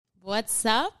What's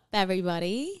up,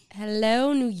 everybody?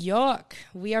 Hello, New York.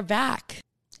 We are back.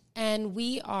 And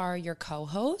we are your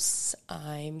co-hosts.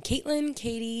 I'm Caitlin,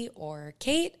 Katie, or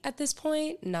Kate at this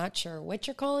point. Not sure what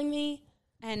you're calling me.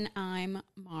 And I'm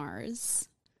Mars.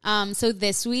 So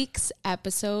this week's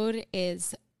episode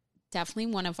is definitely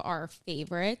one of our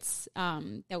favorites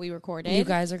that we recorded. You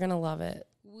guys are going to love it.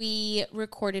 We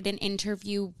recorded an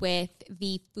interview with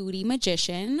the Foodie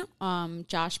magician,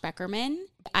 Josh Beckerman.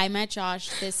 I met Josh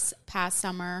this past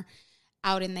summer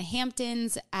out in the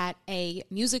Hamptons at a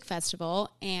music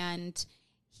festival, and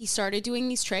he started doing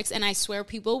these tricks, and I swear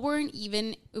people weren't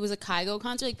even, it was a Kygo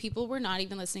concert, like people were not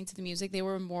even listening to the music. They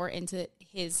were more into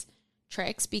his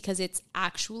tricks because it's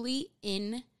actually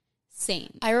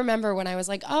insane. I remember when I was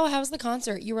like, oh, how was the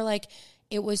concert? You were like,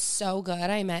 it was so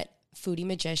good. I met Foodie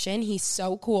magician. He's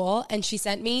so cool. And she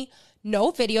sent me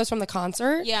no videos from the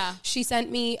concert. Yeah. She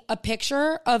sent me a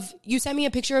picture of, you sent me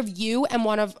a picture of you and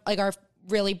one of like our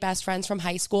really best friends from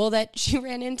high school that she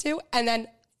ran into. And then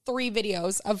 3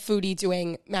 videos of Foodie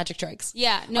doing magic tricks.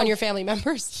 Yeah. No, on your family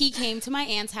members. He came to my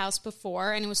aunt's house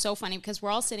before, and it was so funny because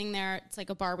we're all sitting there. It's like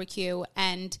a barbecue,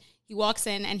 and he walks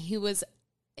in and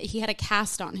he had a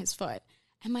cast on his foot.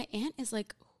 And my aunt is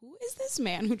like, who is this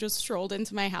man who just strolled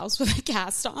into my house with a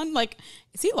cast on? Like,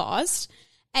 is he lost?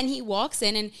 And he walks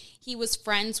in, and he was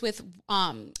friends with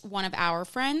one of our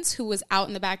friends who was out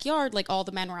in the backyard. Like, all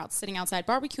the men were out sitting outside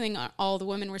barbecuing. All the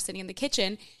women were sitting in the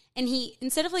kitchen. And he,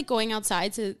 instead of like going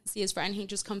outside to see his friend, he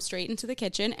just comes straight into the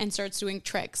kitchen and starts doing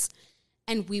tricks.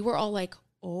 And we were all like,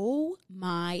 oh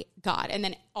my God. And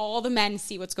then all the men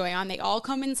see what's going on. They all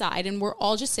come inside, and we're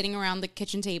all just sitting around the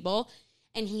kitchen table.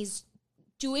 And he's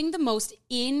doing the most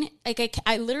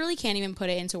I literally can't even put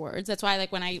it into words. That's why,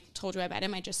 like, when I told you I met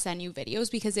him, I just sent you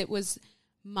videos because it was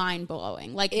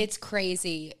mind-blowing. Like, it's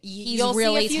crazy. You'll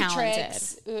really see a few talented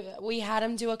tricks. We had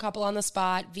him do a couple on the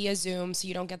spot via Zoom, so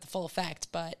you don't get the full effect,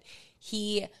 but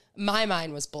my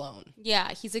mind was blown.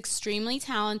 Yeah, he's extremely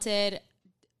talented.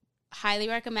 Highly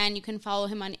recommend. You can follow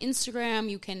him on Instagram.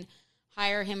 You can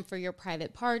hire him for your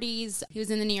private parties. He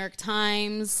was in the New York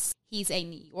Times. He's a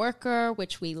New Yorker,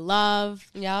 which we love.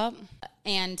 Yep.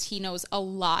 And he knows a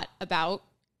lot about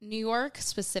New York,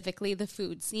 specifically the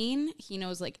food scene. He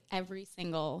knows like every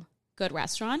single good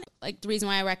restaurant. Like, the reason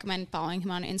why I recommend following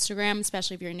him on Instagram,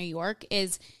 especially if you're in New York,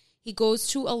 is he goes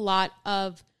to a lot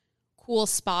of cool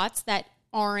spots that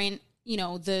aren't, you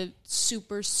know, the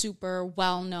super, super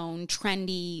well-known,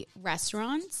 trendy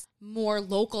restaurants. More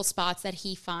local spots that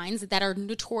he finds that are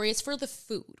notorious for the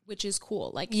food, which is cool.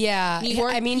 Like, yeah, New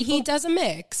York, I mean, he does a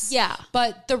mix. Yeah.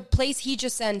 But the place he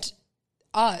just sent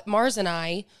Mars and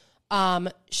I,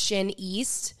 Shin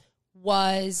East,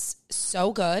 was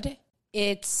so good.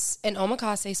 It's an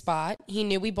omakase spot. He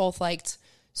knew we both liked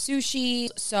sushi.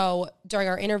 So during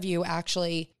our interview,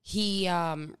 actually, he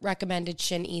recommended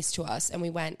Shin East to us, and we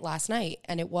went last night,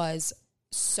 and it was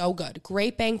so good.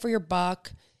 Great bang for your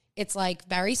buck. It's like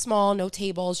very small, no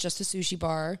tables, just a sushi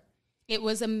bar. It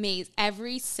was amazing.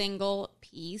 Every single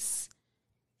piece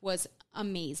was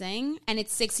amazing. And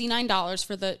it's $69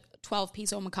 for the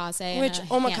 12-piece omakase. Which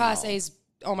omakase is,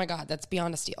 oh my God, that's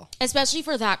beyond a steal. Especially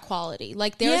for that quality.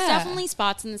 Like, there's definitely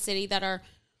spots in the city that are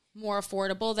more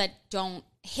affordable that don't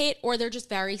hit, or they're just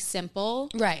very simple.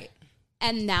 Right.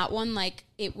 And that one, like,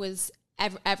 it was...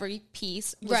 Every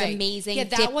piece was amazing. Yeah,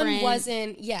 that one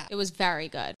wasn't, It was very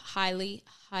good. Highly,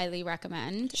 highly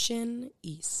recommend. Shin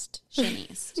East. Shin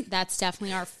East. That's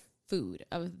definitely our food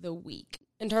of the week.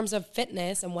 In terms of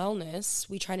fitness and wellness,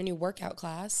 we tried a new workout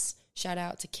class. Shout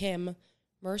out to Kim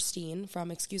Merstein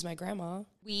from Excuse My Grandma.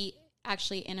 We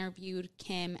actually interviewed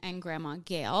Kim and Grandma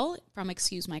Gail from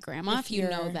Excuse My Grandma, if you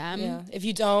know them. Yeah. If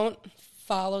you don't,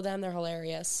 follow them. They're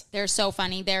hilarious. They're so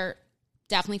funny.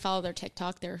 Definitely follow their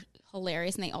TikTok. They're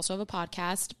hilarious, and they also have a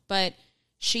podcast. But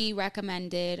she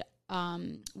recommended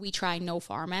we try No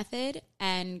Far Method,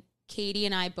 and Katie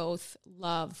and I both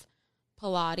love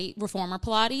Pilates, reformer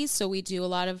Pilates. So we do a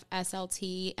lot of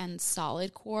SLT and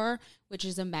solid core, which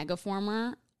is a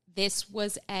megaformer. This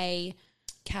was a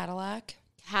Cadillac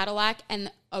and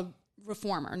a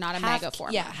reformer, not a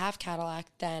megaformer. Yeah, half Cadillac,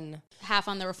 then half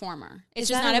on the reformer. It's is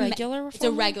just that not a regular reformer? It's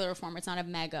a regular reformer. It's not a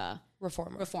mega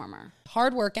reformer.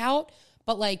 Hard workout,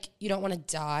 but like you don't want to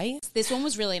die. This one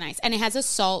was really nice, and it has a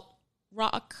salt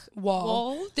rock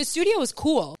wall. The studio was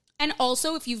cool. And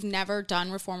also, if you've never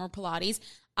done reformer Pilates,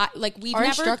 we've Our never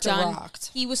instructor done. rocked.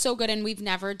 He was so good, and we've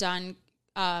never done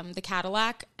the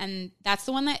Cadillac, and that's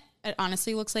the one that it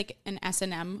honestly looks like an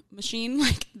S&M machine.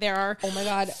 Like, there are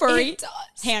furry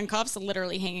handcuffs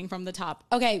literally hanging from the top.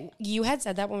 Okay, you had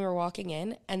said that when we were walking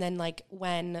in, and then like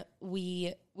when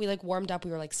we like warmed up,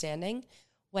 we were like standing.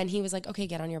 when he was like, okay,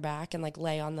 get on your back and like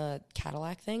lay on the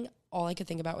Cadillac thing, all I could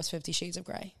think about was 50 Shades of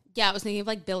Grey. Yeah, I was thinking of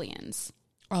like Billions.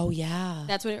 Oh, yeah.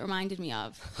 That's what it reminded me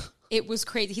of. It was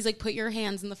crazy. He's like, put your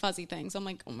hands in the fuzzy things. I'm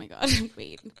like, oh my God,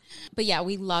 wait. But yeah,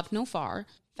 we love Nofar.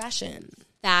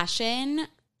 Fashion,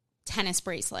 tennis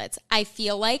bracelets. I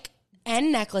feel like.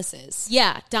 And necklaces.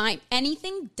 Yeah,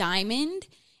 anything diamond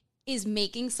is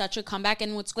making such a comeback.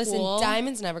 And what's cool.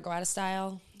 Diamonds never go out of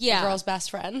style. Yeah. The girl's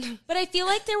best friend. But I feel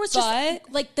like there was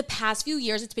just like the past few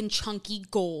years, it's been chunky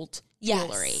gold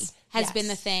jewelry has been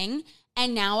the thing.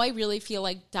 And now I really feel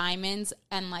like diamonds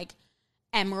and like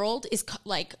emerald is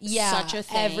like such a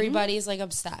thing. Everybody's like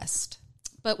obsessed.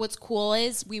 But what's cool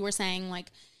is we were saying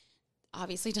like,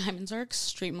 obviously diamonds are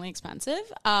extremely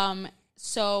expensive.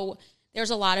 So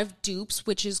there's a lot of dupes,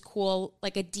 which is cool.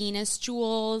 Like Adidas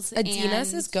Jewels.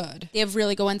 Adidas is good. They have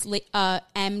really good ones.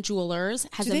 M Jewelers.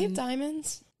 Do they have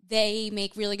diamonds? They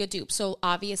make really good dupes. So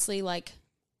obviously like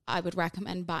I would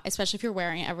recommend buy, especially if you're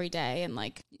wearing it every day and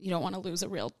like you don't want to lose a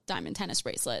real diamond tennis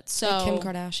bracelet. So like Kim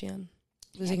Kardashian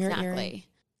losing her earring.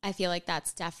 I feel like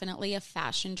that's definitely a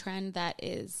fashion trend that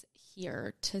is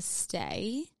here to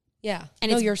stay. Yeah.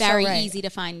 And it's very easy to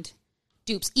find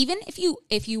dupes. Even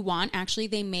if you want, actually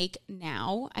they make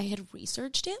now, I had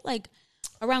researched it like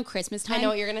around Christmas time. I know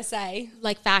what you're going to say.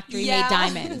 Like factory made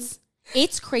diamonds.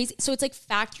 It's crazy. So it's like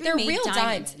factory made diamonds. They're real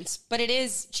diamonds, but it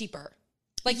is cheaper.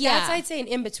 Like that's, I'd say, an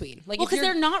in-between. Like, because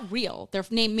they're not real. They're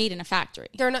made in a factory.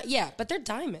 They're not, but they're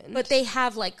diamonds. But they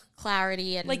have, like,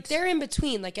 clarity and... Like, they're in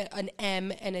between, like, an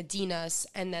M and a Dinas,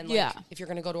 and then, like, if you're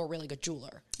going to go to a really good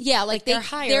jeweler. Yeah, like they're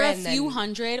higher they're a few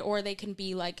hundred, or they can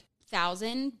be, like,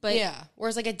 1,000, but... Yeah,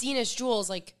 whereas, like, a Dinas jewel is,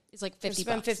 like... It's, like, $50.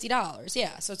 Spend $50,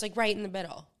 yeah. So it's, like, right in the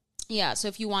middle. Yeah, so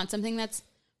if you want something that's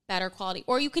better quality,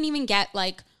 or you can even get,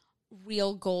 like,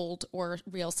 real gold or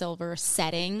real silver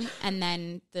setting, and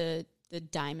then the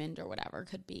diamond or whatever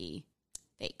could be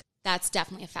fake. That's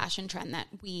definitely a fashion trend that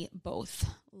we both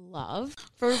love.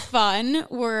 For fun,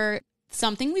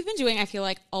 something we've been doing, I feel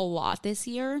like, a lot this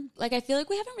year. Like, I feel like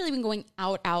we haven't really been going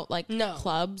out like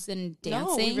clubs and dancing.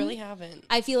 No, we really haven't.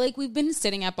 I feel like we've been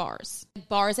sitting at bars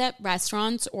at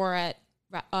restaurants or at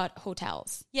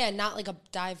hotels. Yeah, not like a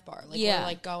dive bar. Like we're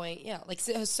like going, like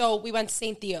so we went to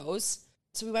St. Theo's.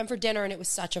 So we went for dinner and it was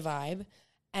such a vibe.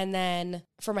 And then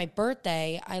for my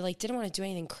birthday, I like didn't want to do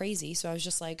anything crazy. So I was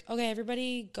just like, okay,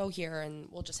 everybody go here and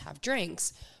we'll just have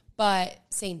drinks. But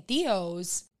St.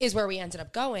 Theo's is where we ended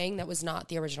up going. That was not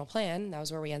the original plan. That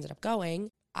was where we ended up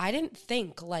going. I didn't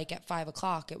think like at 5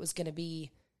 o'clock it was going to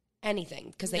be anything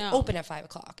because they open at 5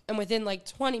 o'clock. And within like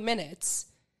 20 minutes.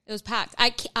 It was packed.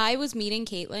 I was meeting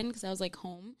Caitlin because I was like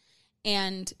home.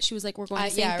 And she was like, we're going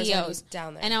to St. Theo's.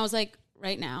 Down there. And I was like,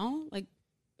 right now? Like,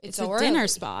 it's a early dinner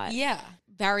spot. Yeah.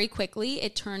 Very quickly,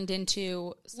 it turned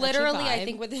into literally, I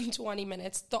think within 20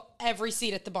 minutes, every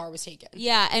seat at the bar was taken.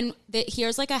 Yeah, and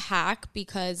here's like a hack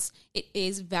because it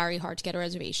is very hard to get a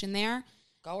reservation there.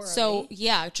 Go early. So,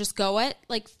 yeah, just go at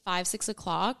like 5, 6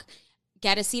 o'clock.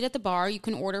 Get a seat at the bar. You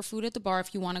can order food at the bar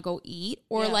if you want to go eat.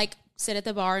 Or like sit at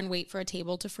the bar and wait for a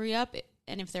table to free up.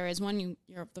 And if there is one,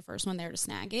 you're the first one there to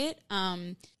snag it.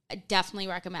 I definitely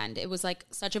recommend. It was like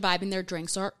such a vibe and their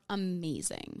drinks are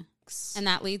amazing. And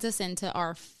that leads us into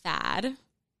our fad,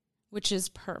 which is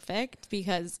perfect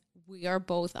because we are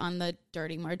both on the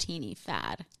dirty martini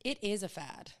fad. It is a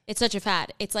fad. It's such a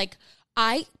fad. It's like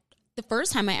the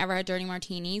first time I ever had dirty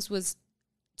martinis was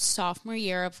sophomore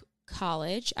year of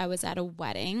college. I was at a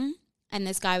wedding and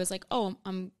this guy was like,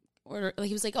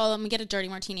 he was like, let me get a dirty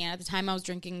martini. And at the time I was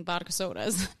drinking vodka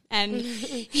sodas. And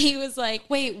he was like,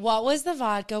 wait, what was the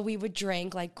vodka we would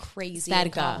drink like crazy in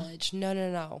college?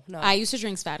 No. I used to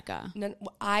drink Svedka. No,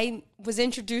 I was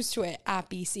introduced to it at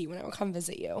BC when I would come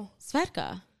visit you.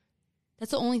 Svedka.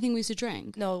 That's the only thing we used to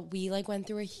drink. No, we like went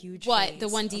through a huge phase. The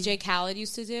one DJ Khaled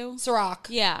used to do? Ciroc.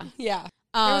 Yeah. Yeah.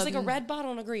 There was like a red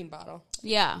bottle and a green bottle.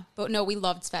 Yeah. But no, we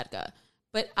loved Svedka.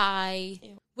 But I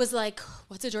was like,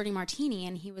 what's a dirty martini?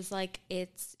 And he was like,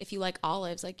 it's if you like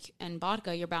olives and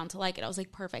vodka, you're bound to like it. I was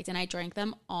like, perfect. And I drank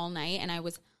them all night and I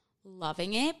was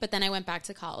loving it. But then I went back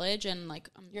to college and like,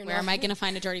 where am I going to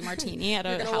find a dirty martini at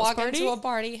a house walk party? Into a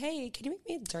party. Hey, can you make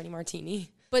me a dirty martini?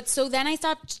 But so then I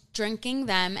stopped drinking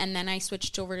them and then I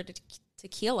switched over to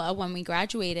tequila when we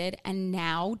graduated. And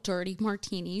now dirty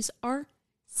martinis are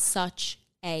such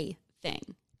a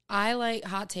thing. I like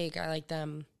hot take. I like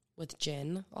them with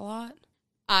gin a lot.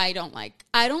 I don't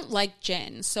like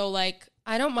gin. So like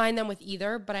I don't mind them with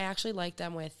either, but I actually like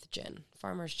them with gin.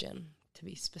 Farmer's gin, to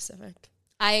be specific.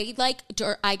 I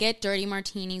get dirty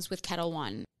martinis with Kettle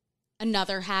One.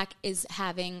 Another hack is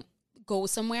go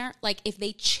somewhere, like if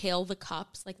they chill the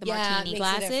cups, like the martini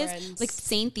glasses, like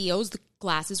St. Theo's,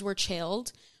 glasses were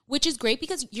chilled, which is great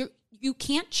because you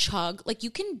can't chug. Like,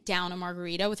 you can down a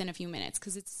margarita within a few minutes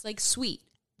because it's like sweet.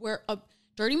 Where a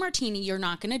dirty martini, you're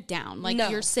not going to down. Like,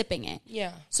 you're sipping it.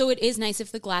 Yeah. So it is nice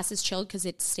if the glass is chilled because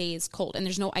it stays cold and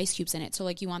there's no ice cubes in it. So,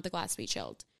 like, you want the glass to be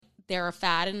chilled. They're a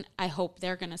fad, and I hope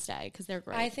they're going to stay because they're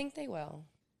great. I think they will.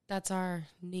 That's our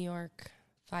New York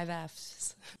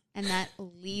 5Fs. And that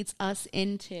leads us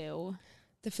into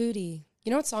the Foodie. You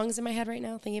know what song is in my head right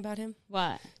now thinking about him?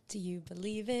 What? Do you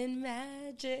believe in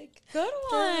magic? Good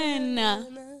one.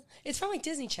 It's from like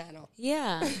Disney Channel.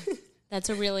 Yeah. That's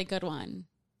a really good one.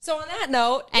 So on that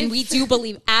note, and we do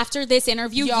believe after this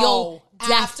interview, you'll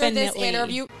definitely. After this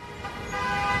interview.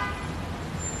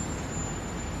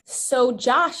 So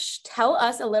Josh, tell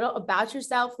us a little about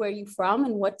yourself. Where are you from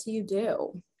and what do you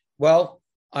do? Well,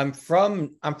 I'm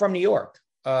from New York.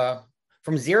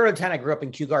 From 0 to 10, I grew up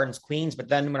in Kew Gardens, Queens. But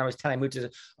then when I was 10, I moved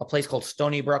to a place called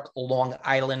Stony Brook, Long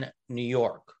Island, New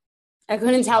York. I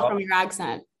couldn't tell from your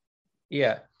accent.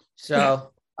 Yeah.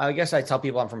 So I guess I tell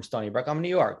people I'm from Stony Brook. I'm in New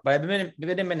York, but I've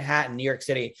been in Manhattan, New York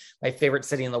City, my favorite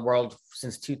city in the world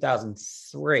since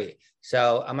 2003.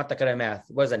 So I'm not that good at math.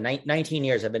 What is it? 19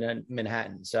 years I've been in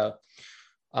Manhattan. So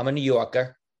I'm a New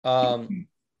Yorker.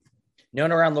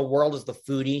 Known around the world as the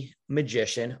foodie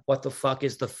magician. What the fuck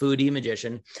is the foodie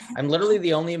magician? I'm literally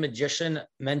the only magician,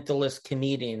 mentalist,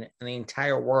 comedian in the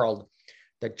entire world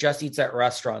that just eats at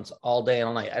restaurants all day and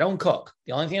all night. I don't cook.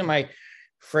 The only thing in my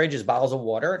fridge is bottles of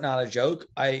water. Not a joke.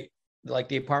 I like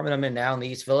the apartment I'm in now in the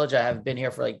East Village. I have been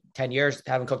here for like 10 years.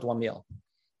 Haven't cooked one meal.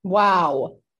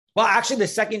 Wow. Well, actually, the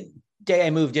second day I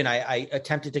moved in, I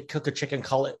attempted to cook a chicken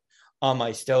cutlet on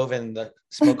my stove and the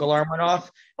smoke alarm went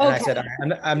off. And I said,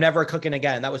 I'm never cooking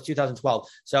again. That was 2012.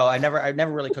 So I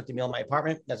never really cooked a meal in my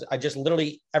apartment. I just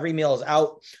literally, every meal is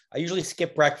out. I usually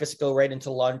skip breakfast, go right into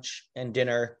lunch and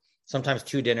dinner, sometimes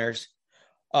 2 dinners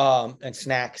and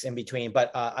snacks in between.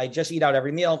 But I just eat out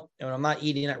every meal. And when I'm not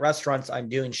eating at restaurants, I'm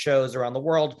doing shows around the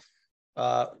world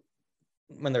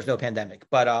when there's no pandemic.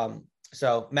 But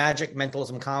so magic,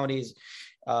 mentalism, comedies,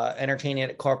 entertaining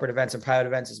at corporate events and private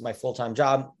events is my full-time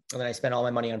job. And then I spend all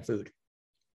my money on food.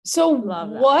 So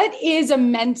what is a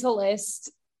mentalist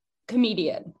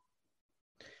comedian?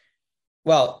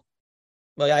 Well,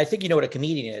 I think you know what a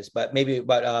comedian is, but a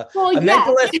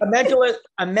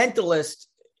mentalist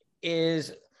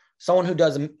is someone who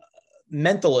does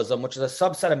mentalism, which is a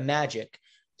subset of magic.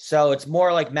 So it's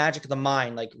more like magic of the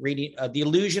mind, like reading the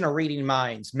illusion of reading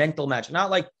minds, mental magic, not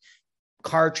like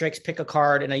card tricks, pick a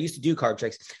card. And I used to do card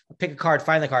tricks, pick a card,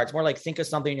 find the card. It's more like think of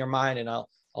something in your mind and I'll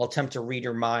attempt to read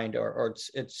your mind or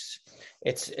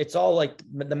it's all like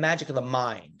the magic of the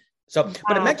mind. So,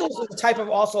 but a mentalist is a type of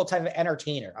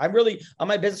entertainer. I'm really, on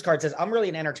my business card says, I'm really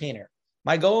an entertainer.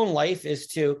 My goal in life is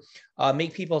to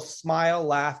make people smile,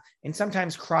 laugh, and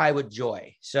sometimes cry with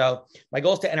joy. So my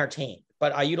goal is to entertain,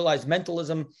 but I utilize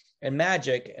mentalism and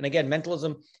magic. And again,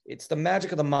 mentalism, it's the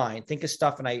magic of the mind. Think of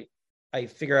stuff and I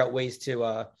figure out ways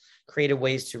to creative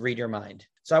ways to read your mind.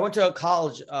 So I went to a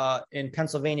college in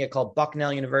Pennsylvania called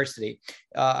Bucknell University.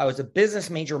 I was a business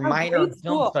major, minor in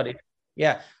film studies.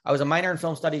 Yeah, I was a minor in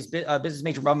film studies, business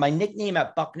major. But my nickname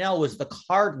at Bucknell was the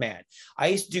Card Man. I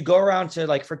used to go around to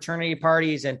like fraternity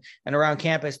parties and around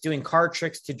campus doing card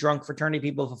tricks to drunk fraternity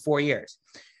people for 4 years.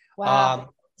 Wow.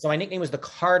 So my nickname was the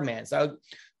Card Man. So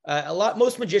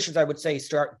most magicians, I would say,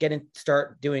 start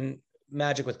doing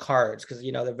magic with cards because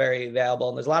they're very available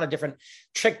and there's a lot of different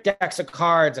trick decks of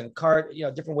cards and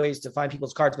different ways to find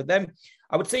people's cards. But then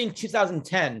I would say in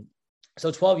 2010,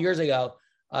 so 12 years ago,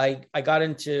 I got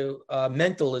into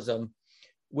mentalism,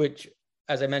 which,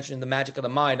 as I mentioned, the magic of the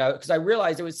mind, because I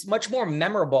realized it was much more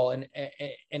memorable and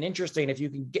interesting if you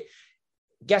can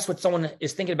guess what someone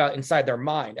is thinking about inside their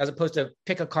mind, as opposed to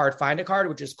pick a card, find a card,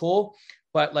 which is cool.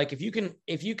 But like if you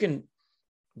can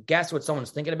guess what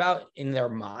someone's thinking about in their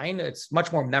mind, it's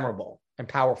much more memorable and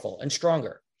powerful and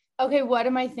stronger. Okay, what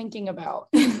am I thinking about?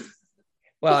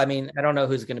 Well, I mean, I don't know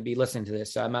who's going to be listening to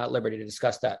this, so I'm not at liberty to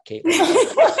discuss that, Kate.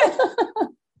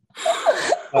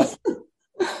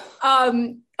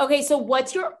 Okay, so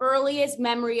what's your earliest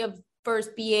memory of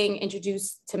first being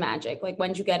introduced to magic? Like, when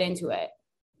did you get into it?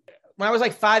 When I was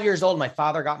like 5 years old, my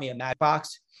father got me a magic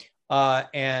box,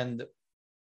 and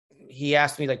he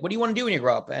asked me, like, what do you want to do when you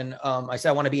grow up? And I said,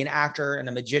 I want to be an actor and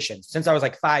a magician since I was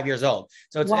like 5 years old.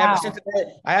 So it's ever since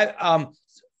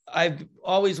I've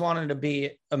always wanted to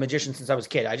be a magician since I was a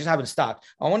kid. I just haven't stopped.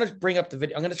 I want to bring up the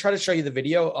video. I'm going to try to show you the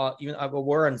video. Even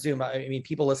we're on Zoom. I mean,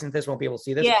 people listening to this won't be able to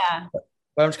see this. Yeah.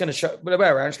 But I'm just going to show, but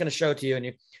whatever. I'm just going to show it to you,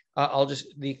 and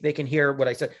they can hear what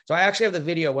I said. So I actually have the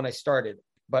video when I started.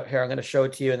 But here, I'm going to show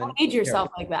it to you. And then made yourself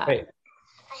like that. Wait.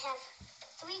 I have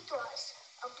 3 doors: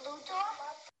 a blue door,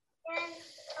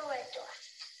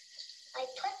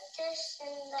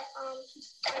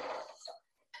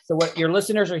 So what your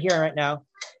listeners are hearing right now.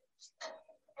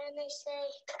 And they say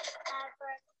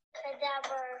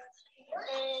abracadabra.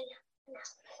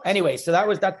 Anyway, so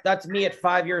that's me at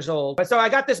 5 years old. So I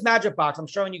got this magic box. I'm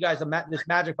showing you guys this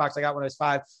magic box I got when I was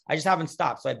 5. I just haven't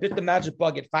stopped. So I bit the magic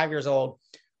bug at 5 years old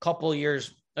a couple of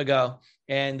years ago,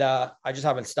 and I just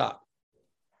haven't stopped.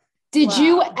 Did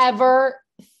you ever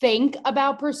think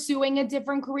about pursuing a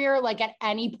different career, like at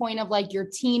any point of like your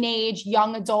teenage,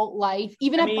 young adult life,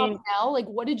 even at Bucknell? Like,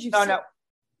 what did you say? No.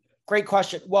 Great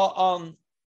question. Well,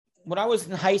 when I was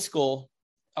in high school,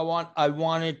 I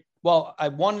wanted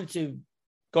to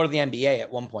go to the NBA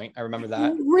at one point. I remember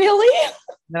that. Really?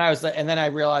 And then I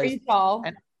realized. Pretty tall.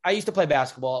 And I used to play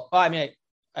basketball. Well, I mean,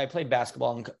 I played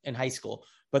basketball in high school,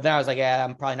 but then I was like, yeah,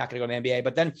 I'm probably not going to go to the NBA.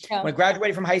 But then when I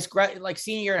graduated from high school, like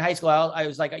senior year in high school, I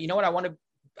was like, you know what? I want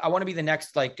to be the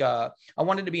next, like, I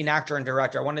wanted to be an actor and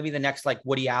director. I wanted to be the next, like,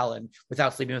 Woody Allen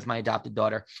without sleeping with my adopted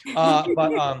daughter.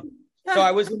 So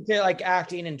I was into like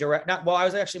acting and I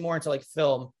was actually more into like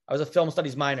film. I was a film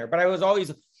studies minor,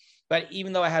 but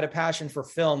even though I had a passion for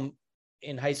film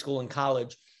in high school and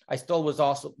college, I still was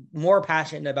also more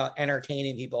passionate about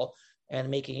entertaining people and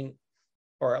making,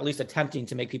 or at least attempting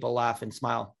to make people laugh and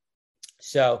smile.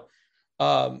 So,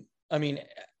 I mean,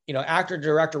 actor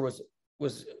director was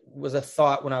a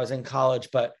thought when I was in college,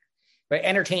 but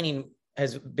entertaining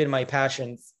has been my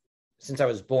passion since I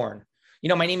was born.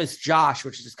 My name is Josh,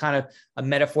 which is kind of a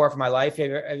metaphor for my life.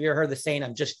 Have you ever heard the saying,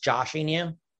 I'm just joshing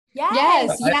you?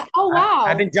 Yes. Yeah. Oh, wow.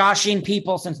 I've been joshing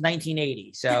people since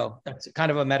 1980. So that's kind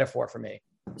of a metaphor for me.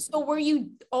 So were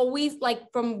you always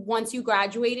like, from once you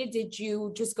graduated, did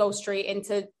you just go straight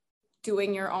into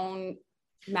doing your own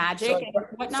magic and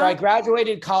whatnot? So I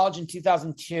graduated college in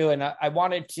 2002 and I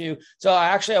wanted to,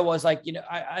 I was like,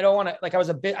 I don't want to, like,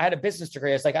 I had a business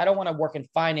degree. It's like, I don't want to work in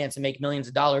finance and make millions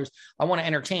of dollars. I want to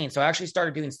entertain. So I actually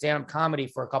started doing stand-up comedy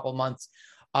for a couple of months.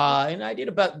 And I did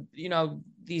about,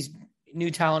 these new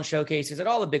talent showcases at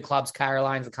all the big clubs,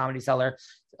 Caroline's, the Comedy Cellar,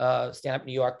 Stand Up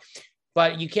New York.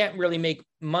 But you can't really make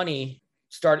money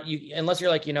unless you're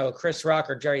like, Chris Rock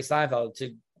or Jerry Seinfeld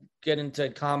to get into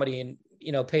comedy and,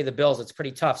 pay the bills. It's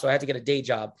pretty tough. So I had to get a day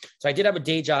job. So I did have a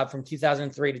day job from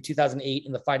 2003 to 2008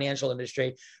 in the financial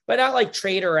industry, but not like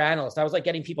trader or analyst. I was like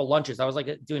getting people lunches. I was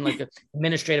like doing like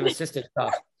administrative assistant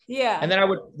stuff. Yeah. And then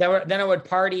I would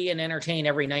party and entertain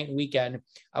every night and weekend.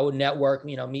 I would network,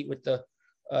 meet with the,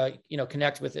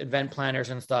 connect with event planners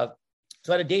and stuff.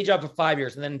 So I had a day job for 5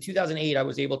 years. And then in 2008, I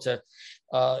was able to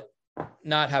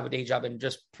not have a day job and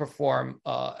just perform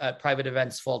at private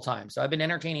events full time. So I've been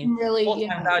entertaining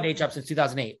full-time without a day job since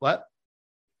 2008. What?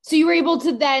 So you were able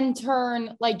to then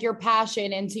turn like your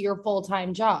passion into your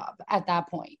full-time job at that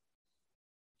point?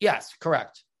 Yes,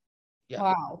 correct. Yeah.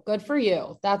 Wow. Good for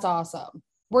you. That's awesome.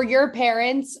 Were your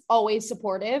parents always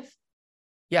supportive?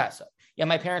 Yes. Yeah.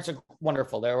 My parents are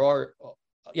wonderful. They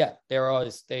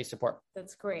support.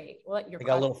 That's great. Well, they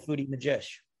got a little foodie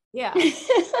magician. Yeah.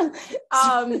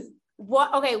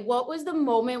 What was the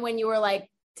moment when you were like,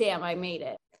 damn, I made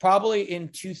it? Probably in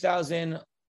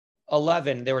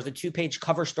 2011, there was a 2-page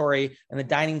cover story in the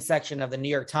dining section of the New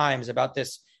York Times about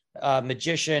this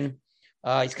magician.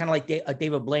 He's kind of like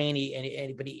David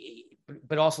Blaine,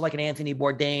 but also like an Anthony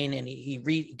Bourdain, and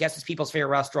he guesses people's favorite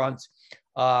restaurants.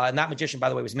 And that magician, by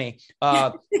the way, was me.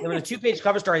 There was a 2-page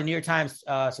cover story in the New York Times,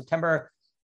 September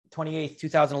 28th,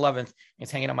 2011.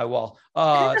 It's hanging on my wall.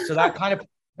 So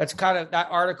that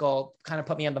article kind of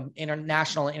put me on the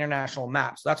international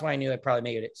map. So that's when I knew I probably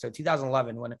made it. So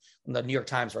 2011, when the New York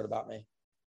Times wrote about me.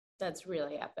 That's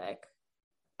really epic.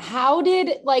 How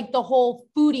did like the whole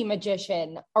foodie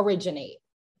magician originate?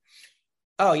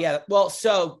 Oh yeah. Well,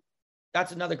 so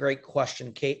that's another great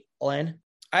question, Caitlin.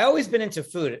 I always been into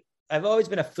food. I've always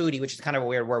been a foodie, which is kind of a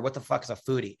weird word. What the fuck is a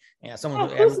foodie? Yeah,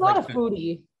 who's not a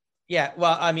foodie? Yeah,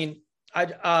 well, I mean,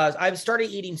 I've started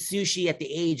eating sushi at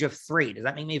the age of 3. Does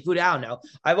that make me a foodie? I don't know.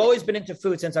 I've always been into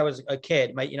food since I was a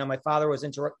kid. My father was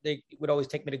they would always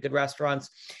take me to good restaurants.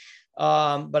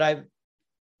 But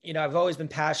I've always been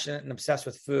passionate and obsessed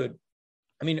with food.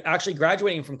 I mean, actually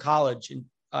graduating from college, and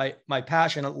my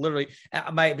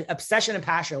obsession and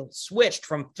passion switched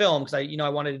from film because I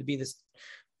wanted to be this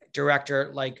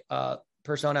director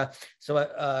persona.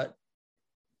 So,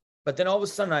 but then all of a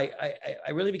sudden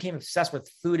I really became obsessed with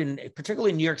food, and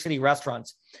particularly New York City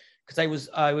restaurants, because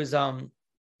I was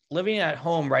living at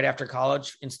home right after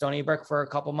college in Stony Brook for a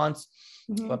couple months,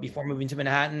 but before moving to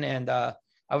Manhattan, and I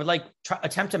would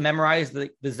attempt to memorize the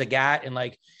Zagat, and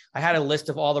I had a list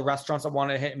of all the restaurants I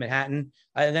wanted to hit in Manhattan,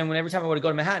 and then every time I would go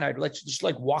to Manhattan, I'd just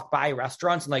walk by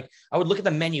restaurants, and I would look at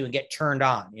the menu and get turned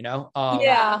on,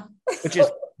 yeah, which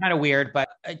is kind of weird, but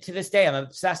to this day, I'm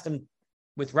obsessed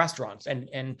with restaurants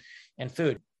and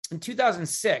food. In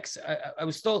 2006, I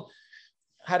was still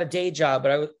had a day job,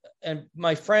 but and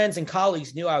my friends and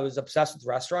colleagues knew I was obsessed with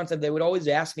restaurants, and they would always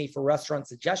ask me for restaurant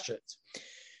suggestions.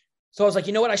 So I was like,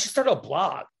 you know what? I should start a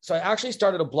blog. So I actually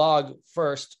started a blog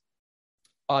first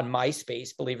on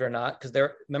MySpace, believe it or not, because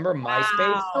remember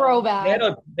MySpace? Throwback.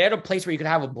 They had a place where you could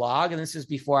have a blog, and this is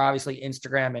before obviously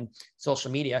Instagram and social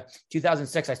media.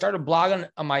 2006, I started a blog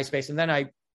on MySpace, and then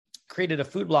I created a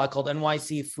food blog called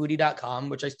nycfoodie.com,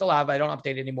 which I still have. I don't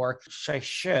update it anymore. I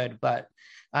should, but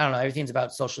I don't know. Everything's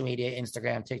about social media,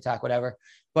 Instagram, TikTok, whatever.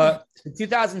 But in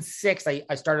 2006,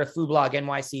 I started a food blog,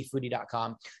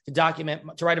 nycfoodie.com,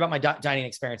 to write about my dining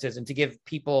experiences and to give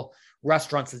people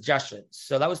restaurant suggestions.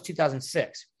 So that was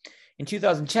 2006. In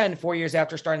 2010, 4 years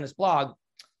after starting this blog,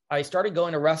 I started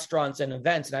going to restaurants and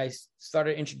events, and I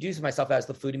started introducing myself as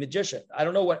the foodie magician.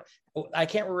 I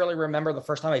can't really remember the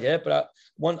first time I did it, but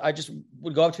I just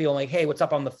would go up to people like, hey, what's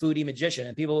up? I'm the foodie magician.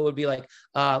 And people would be like,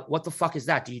 what the fuck is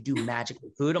that? Do you do magic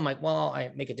with food? I'm like, well,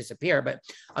 I make it disappear, but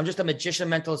I'm just a magician,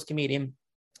 mentalist, comedian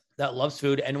that loves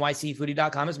food.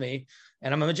 nycfoodie.com is me.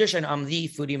 And I'm a magician. I'm the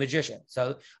foodie magician.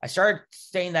 So I started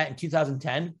saying that in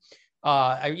 2010.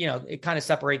 It kind of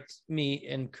separates me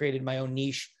and created my own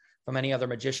niche from any other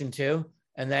magician too.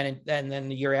 And then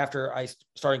the year after I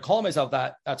started calling myself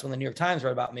that, that's when the New York Times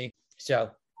wrote about me.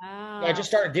 So I just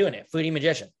started doing it. Foodie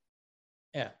magician.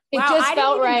 Yeah. It just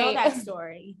felt right. I didn't know that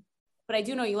story, but I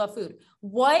do know you love food.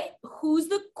 Who's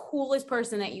the coolest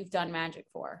person that you've done magic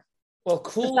for? Well,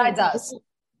 cool. Besides us.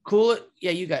 Cool.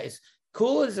 Yeah, you guys.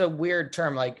 Cool is a weird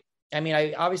term. Like, I mean,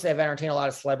 I obviously have entertained a lot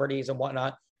of celebrities and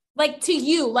whatnot. Like to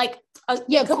you, like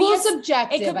cool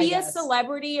subjective. It could be a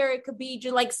celebrity, or it could be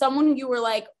just like someone who you were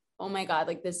like, oh my God,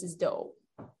 like this is dope.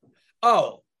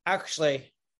 Oh,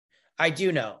 actually, I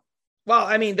do know. Well,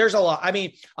 I mean, there's a lot. I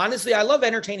mean, honestly, I love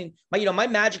entertaining. My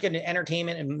magic and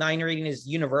entertainment and mind reading is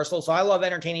universal. So I love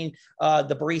entertaining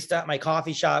the barista at my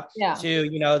coffee shop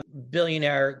to,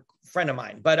 billionaire friend of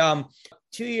mine. But around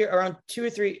 2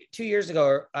 years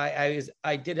ago,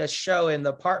 I did a show in the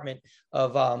apartment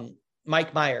of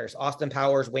Mike Myers, Austin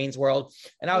Powers, Wayne's World.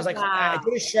 And I was like, I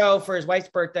did a show for his wife's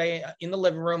birthday in the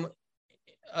living room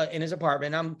in his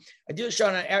apartment. I do a show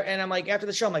and I'm like, after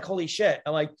the show, I'm like, holy shit.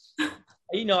 I'm like,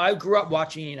 I grew up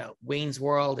watching, Wayne's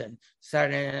World and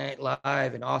Saturday Night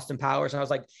Live and Austin Powers. And I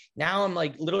was like, now I'm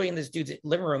like literally in this dude's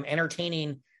living room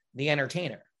entertaining the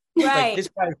entertainer. Right. Like this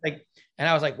guy's like, and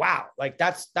I was like, wow, like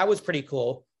that was pretty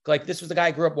cool. Like this was the guy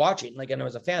I grew up watching, like, and I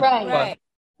was a fan of. Right.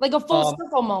 Like a full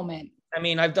circle moment. I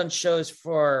mean, I've done shows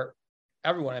for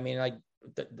everyone. I mean, like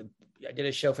I did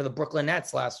a show for the Brooklyn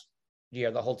Nets last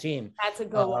year, the whole team. That's a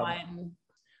good one.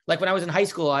 Like when I was in high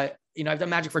school, I've done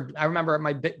magic I remember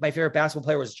my favorite basketball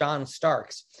player was John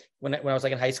Starks when I was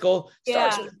like in high school.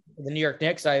 Starks, the New York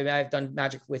Knicks. I've done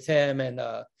magic with him. And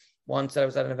once I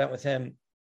was at an event with him.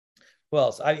 Who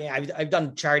else? I've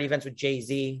done charity events with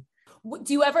Jay-Z.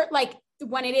 Do you ever, like,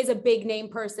 when it is a big name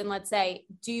person, let's say,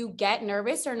 do you get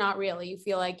nervous or not really? You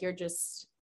feel like you're just...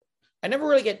 I never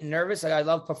really get nervous. I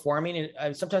love performing,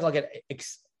 and sometimes I'll get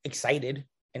excited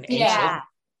and anxious. Yeah,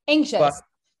 anxious. But,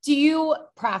 do you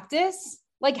practice?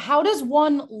 Like, how does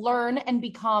one learn and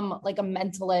become like a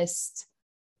mentalist,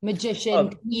 magician,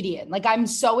 comedian? Like, I'm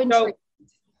so intrigued.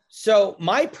 So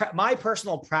my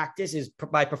personal practice is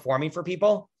by performing for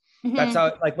people. Mm-hmm. That's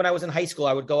how, like when I was in high school,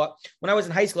 I would go up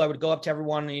to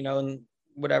everyone, and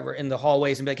whatever in the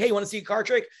hallways and be like, hey, you want to see a card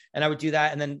trick? And I would do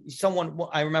that. And then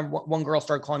I remember one girl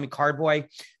started calling me Card Boy.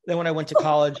 Then when I went to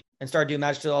college and started doing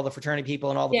magic to all the fraternity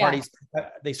people and all the parties,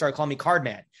 they started calling me Card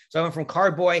Man. So I went from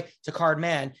Card Boy to Card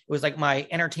Man. It was like my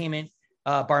entertainment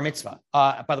bar mitzvah.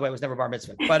 By the way, it was never bar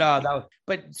mitzvah,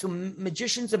 but so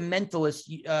magicians and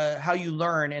mentalists, how you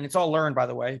learn, and it's all learned, by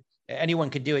the way. Anyone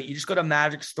could do it. You just go to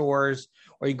magic stores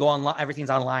or you go online. Everything's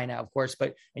online now, of course,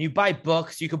 and you buy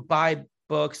books. You could buy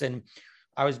books, and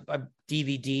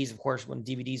DVDs, of course, when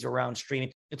DVDs are around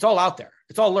streaming. It's all out there.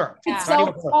 It's all learned. It's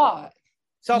self-taught.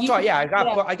 Self-taught.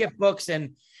 Yeah. I get books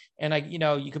and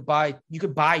you could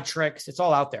buy tricks. It's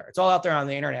all out there. It's all out there on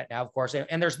the internet now, of course.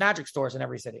 And there's magic stores in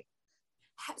every city.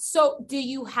 So do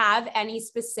you have any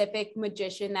specific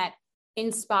magician that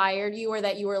inspired you, or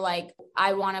that you were like,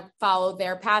 I want to follow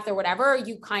their path or whatever, or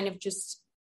you kind of just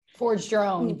forged your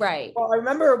own? Right. Well, I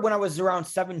remember when I was around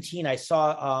 17, I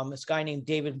saw this guy named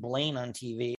David Blaine on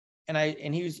TV,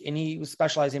 and he was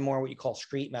specializing more in what you call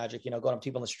street magic, going up to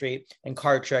people in the street and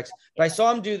card tricks. But I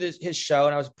saw him do his show,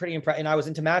 and I was pretty impressed. And I was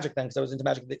into magic then, because I was into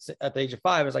magic at the age of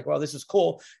 5. I was like, well, this is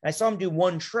cool. And I saw him do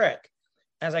one trick.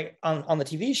 And I was like, on the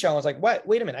TV show, I was like,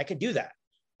 wait a minute, I could do that.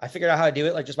 I figured out how to do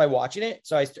it, like just by watching it.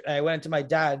 So I went into my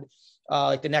dad,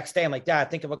 like the next day. I'm like,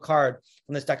 Dad, think of a card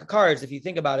from this deck of cards. If you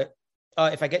think about it,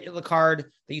 if I get you the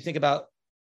card that you think about,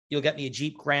 you'll get me a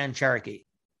Jeep Grand Cherokee,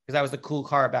 because that was the cool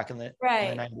car back in the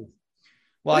 90s.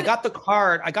 Well, I got the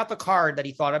card that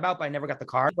he thought about, but I never got the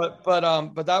card.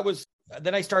 But that was,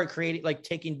 then I started creating, like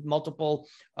taking multiple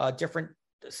different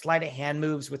sleight of hand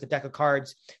moves with a deck of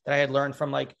cards that I had learned from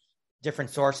like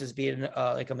different sources, be it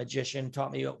like a magician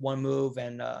taught me one move,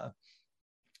 and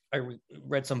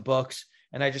read some books,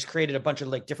 and I just created a bunch of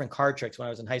like different card tricks when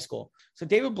I was in high school. So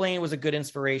David Blaine was a good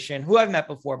inspiration, who I've met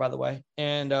before, by the way.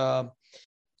 And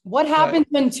what happens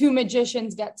when two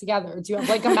magicians get together? Do you have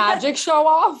like a magic show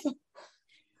off?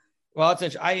 Well,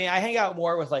 it's I hang out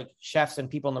more with like chefs and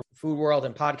people in the food world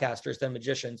and podcasters than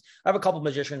magicians. I have a couple of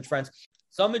magicians friends.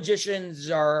 Some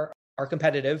magicians are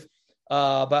competitive,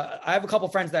 but I have a couple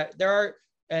of friends that there are,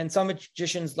 and some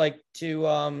magicians like to,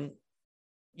 have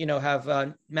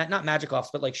not magic offs,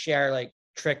 but like share like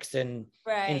tricks and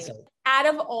insight. Out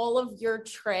of all of your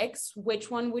tricks, which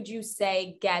one would you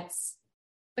say gets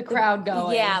the crowd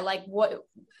going? Yeah, like what?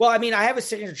 Well, I mean, I have a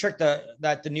signature trick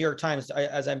that the New York Times,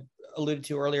 as I alluded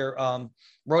to earlier,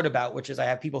 wrote about, which is I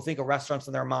have people think of restaurants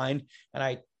in their mind, and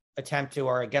I attempt to,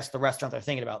 or I guess the restaurant they're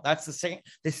thinking about. That's the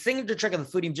signature trick of the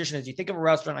foodie magician is you think of a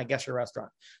restaurant, I guess your restaurant.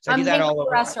 So I do that all over.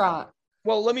 Restaurant.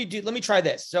 Well, let me try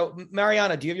this. So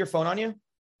Mariana, do you have your phone on you?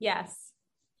 Yes.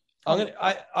 On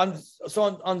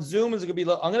Zoom is it gonna be?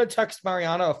 I'm gonna text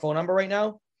Mariana a phone number right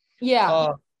now. Yeah.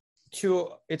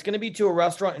 It's gonna be to a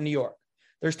restaurant in New York.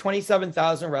 There's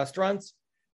 27,000 restaurants.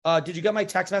 Did you get my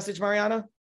text message, Mariana?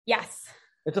 Yes.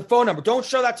 It's a phone number. Don't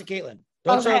show that to Caitlin.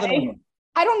 Don't show her the number.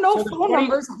 I don't know phone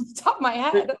numbers off the top of my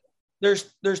head.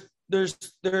 There's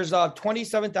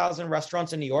 27,000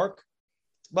 restaurants in New York.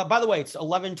 But by the way, it's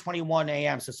 11:21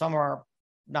 a.m. So some are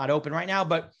not open right now,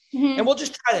 but and we'll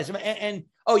just try this. And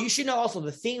you should know also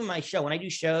the theme of my show. When I do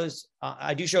shows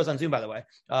on Zoom, by the way,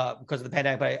 because of the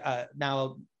pandemic, but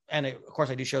now, and of course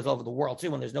I do shows all over the world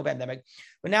too when there's no pandemic,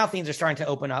 but now things are starting to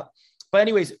open up. But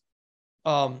anyways,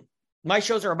 my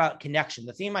shows are about connection.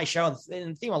 The theme of my show and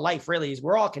the theme of life really is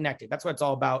we're all connected. That's what it's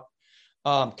all about.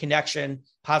 Connection,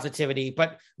 positivity.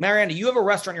 But Mariana, you have a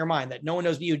restaurant in your mind that no one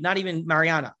knows but you, not even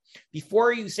Mariana.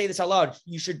 Before you say this out loud,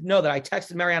 you should know that I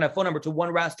texted Mariana a phone number to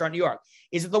one restaurant in New York.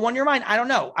 Is it the one in your mind? I don't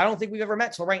know. I don't think we've ever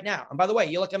met till right now. And by the way,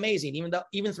 you look amazing,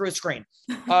 even through a screen.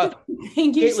 Thank you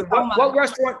Caitlin, so much. What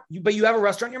restaurant? But you have a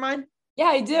restaurant in your mind? Yeah,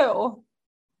 I do.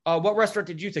 What restaurant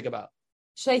did you think about?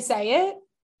 Should I say it?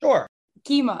 Sure.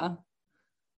 Kima.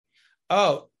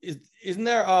 Oh, isn't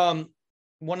there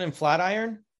one in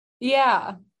Flatiron?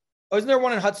 Yeah. Oh, isn't there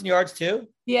one in Hudson Yards too?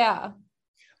 Yeah.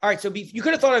 All right. So you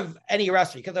could have thought of any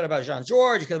restaurant. You could have thought about Jean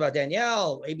George. You could have thought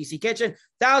Danielle, ABC Kitchen,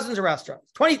 thousands of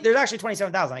restaurants. There's actually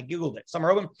 27,000. I Googled it. Some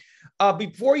are open.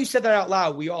 Before you said that out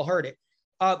loud, we all heard it.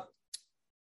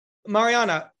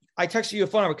 Mariana, I texted you a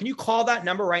phone number. Can you call that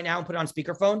number right now and put it on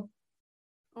speakerphone?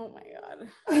 Oh my God.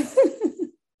 I'm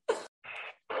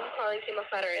calling Kima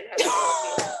Flatiron.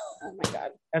 Oh my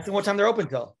God. That's what time they're open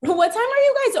till. What time are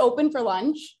you guys open for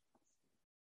lunch?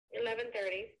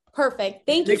 11:30. Perfect.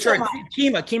 Thank you so much.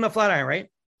 Kima Flatiron, right?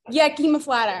 Yeah, Kima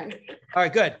Flatiron. All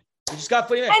right, good. We just got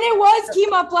 40 minutes. And it was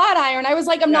Kima Flatiron. I was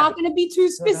like, I'm not going to be too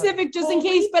specific just in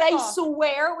case, but I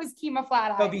swear it was Kima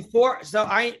Flatiron. So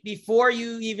before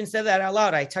you even said that out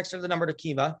loud, I texted the number to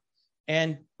Kima,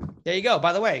 and there you go.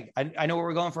 By the way, I know where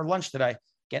we're going for lunch today.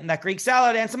 Getting that Greek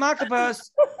salad and some octopus.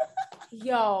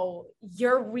 Yo,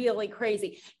 you're really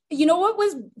crazy. You know what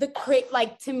was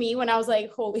like to me when I was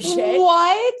like, holy shit.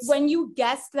 What? When you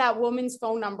guessed that woman's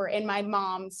phone number in my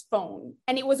mom's phone.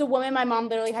 And it was a woman my mom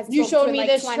literally has. You showed me like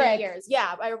this 20 trick. years.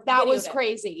 Yeah. That was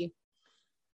crazy.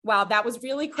 Wow. That was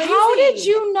really crazy. How did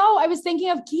you know? I was thinking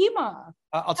of Kima.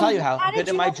 I'll tell you how. I'm good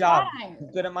at my job.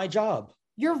 Good at my job.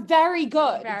 You're very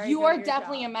good. You are good at your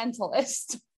definitely job. a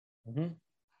mentalist. Mm-hmm.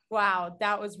 Wow.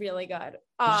 That was really good.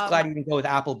 I'm just glad you didn't go with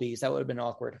Applebee's. That would have been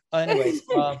awkward. Anyways.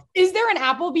 Is there an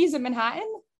Applebee's in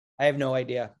Manhattan? I have no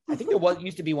idea. I think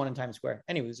used to be one in Times Square.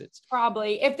 Anyways, it's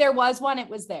probably, if there was one, it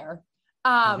was there.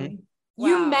 You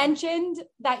mentioned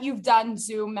that you've done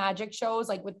Zoom magic shows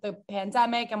like with the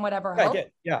pandemic and whatever. I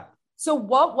did. Yeah. So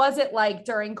what was it like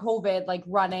during COVID, like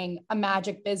running a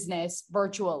magic business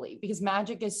virtually? Because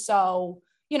magic is so,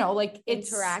 like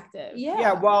it's interactive.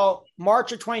 Yeah. Well,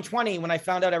 March of 2020, when I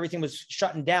found out everything was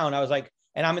shutting down, I was like,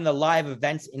 and I'm in the live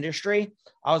events industry.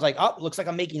 I was like, oh, looks like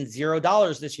I'm making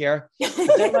 $0 this year.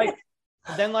 But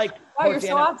then like, wow, you're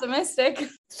so optimistic.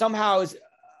 Somehow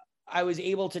I was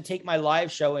able to take my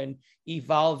live show and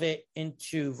evolve it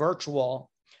into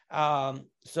virtual.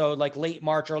 So like late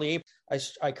March, early April,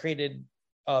 I created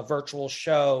virtual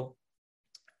show,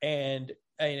 and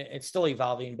it's still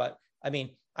evolving, but I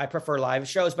mean, I prefer live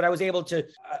shows, but I was able to,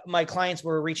 my clients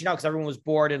were reaching out because everyone was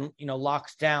bored and,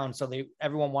 locked down. So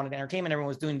everyone wanted entertainment. Everyone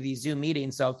was doing these Zoom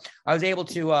meetings. So I was able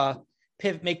to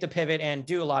make the pivot and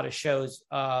do a lot of shows,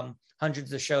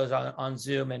 hundreds of shows on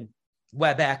Zoom and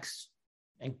WebEx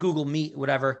and Google Meet,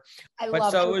 whatever. It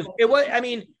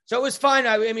was fun.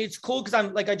 I mean, it's cool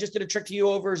because I just did a trick to you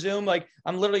over Zoom. Like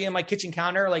I'm literally in my kitchen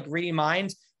counter, like reading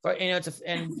minds.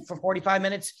 And for 45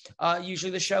 minutes,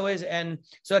 usually the show is. And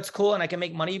so it's cool and I can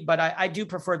make money, but I do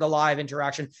prefer the live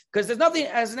interaction because there's nothing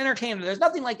as an entertainer, there's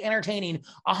nothing like entertaining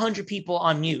 100 people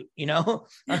on mute, I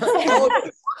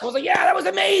was like, yeah, that was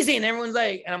amazing. And everyone's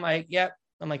like, and I'm like, yep.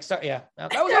 I'm like, sorry, yeah,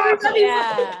 that was awesome.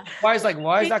 Yeah. Why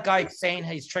is that guy saying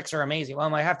his tricks are amazing?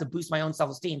 Well, I have to boost my own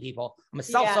self-esteem, people. I'm a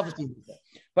self-esteem people.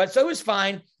 But so it was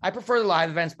fine. I prefer the live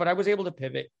events, but I was able to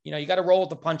pivot. You got to roll with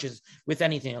the punches with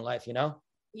anything in life,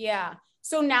 Yeah.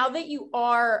 So now that you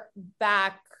are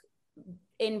back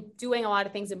in doing a lot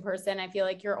of things in person, I feel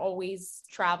like you're always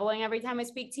traveling every time I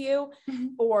speak to you,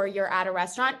 or you're at a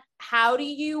restaurant. How do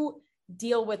you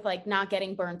deal with like not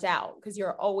getting burnt out? Because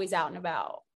you're always out and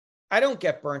about. I don't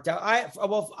get burnt out.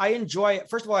 I enjoy it.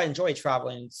 First of all, I enjoy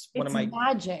traveling. It's one of my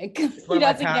magic. He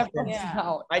doesn't get burnt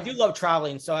out. I do love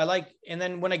traveling. So and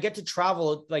then when I get to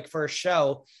travel, like for a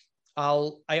show,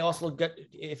 I also get,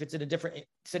 if it's in a different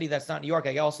city that's not New York,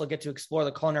 I also get to explore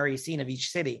the culinary scene of each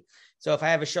city. So if I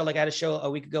have a show, like I had a show a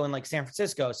week ago in like San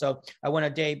Francisco. So I went a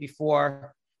day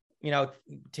before, to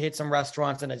hit some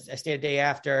restaurants, and I stayed a day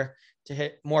after to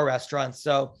hit more restaurants.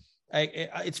 So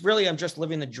I'm just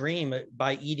living the dream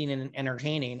by eating and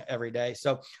entertaining every day.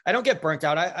 So I don't get burnt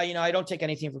out. I don't take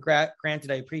anything for granted.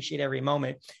 I appreciate every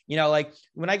moment, like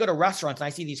when I go to restaurants and I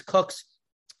see these cooks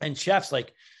and chefs,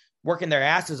 like working their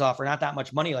asses off for not that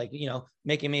much money, like,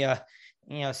 making me a,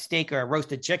 steak or a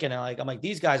roasted chicken. And I'm like,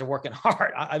 these guys are working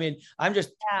hard. I'm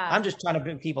just trying to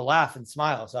make people laugh and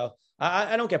smile. So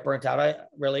I don't get burnt out.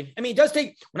 It does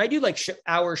take, when I do like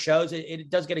hour shows, it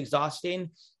does get exhausting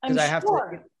because I have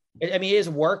to, it is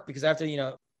work because I have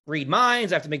to, read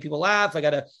minds. I have to make people laugh. I got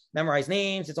to memorize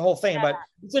names. It's a whole thing, but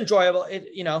it's enjoyable.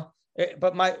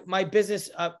 But my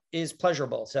business is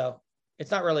pleasurable. So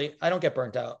it's not really, I don't get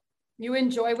burnt out. You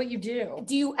enjoy what you do.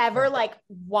 Do you ever like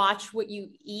watch what you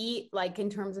eat, like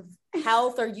in terms of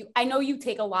health, or I know you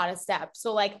take a lot of steps.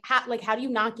 So how do you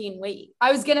not gain weight?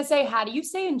 I was going to say, how do you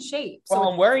stay in shape?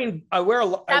 Well, I wear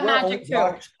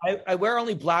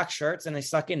only black shirts and I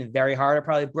suck in very hard. I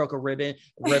probably broke a rib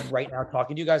right now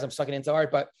talking to you guys. I'm sucking in so hard,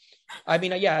 but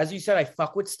as you said, I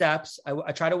fuck with steps.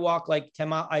 I try to walk like 10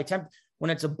 miles. I attempt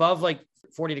when it's above like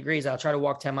 40 degrees, I'll try to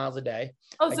walk 10 miles a day.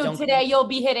 Oh, so today you'll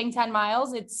be hitting 10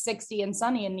 miles. It's 60 and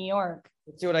sunny in New York.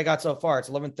 Let's see what I got so far. It's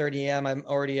 11:30 a.m. I'm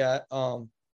already at,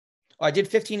 I did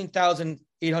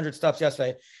 15,800 steps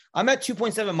yesterday. I'm at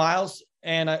 2.7 miles.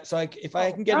 And if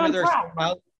I can get another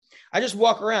mile, I just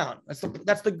walk around.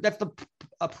 That's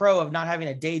a pro of not having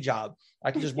a day job.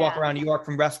 I can just walk around New York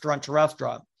from restaurant to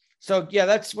restaurant. So yeah,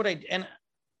 that's what and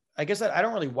I guess I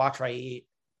don't really watch what I eat.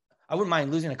 I wouldn't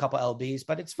mind losing a couple LBs,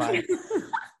 but it's fine.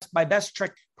 My best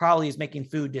trick probably is making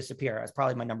food disappear. That's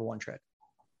probably my number one trick.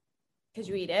 Because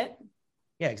you eat it?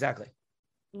 Yeah, exactly.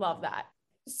 Love that.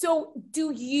 So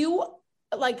do you,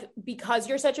 because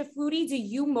you're such a foodie, do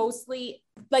you mostly,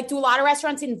 do a lot of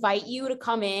restaurants invite you to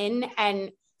come in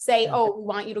and say, oh, we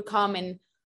want you to come and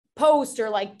post or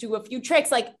do a few tricks?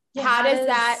 How does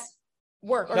that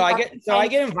work? No, I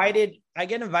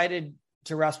get invited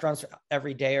to restaurants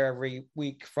every day or every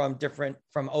week from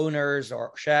owners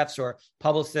or chefs or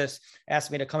publicists ask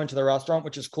me to come into the restaurant,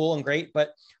 which is cool and great. But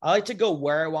I like to go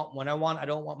where I want, when I want. I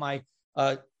don't want my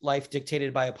life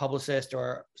dictated by a publicist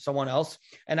or someone else.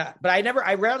 But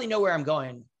I rarely know where I'm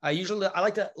going. I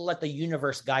like to let the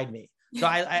universe guide me. So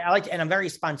I like to, and I'm very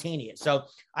spontaneous. So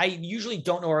I usually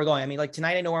don't know where I'm going.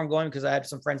 Tonight I know where I'm going because I have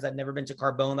some friends that have never been to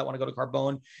Carbone that want to go to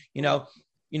Carbone,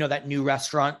 that new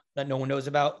restaurant that no one knows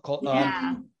about called,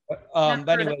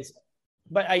 but anyways,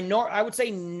 but I would say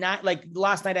not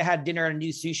last night I had dinner at a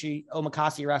new sushi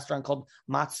omakase restaurant called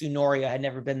Matsunori. I had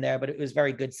never been there, but it was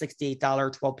very good.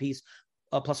 $68, 12 piece,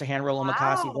 plus a hand roll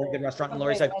omakase, very good restaurant in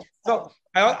Lower East Side. So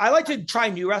I like to try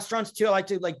new restaurants too. I like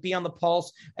to be on the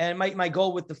pulse. And my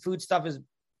goal with the food stuff is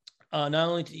not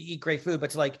only to eat great food,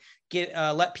 but to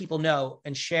let people know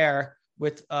and share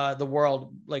with the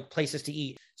world, places to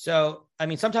eat. So,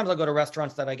 sometimes I'll go to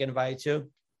restaurants that I get invited to,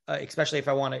 especially if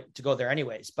I want to go there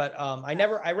anyways. But I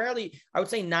would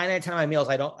say 9 out of 10 of my meals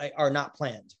are not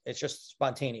planned. It's just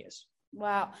spontaneous.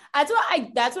 Wow. That's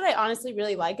what I honestly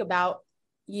really like about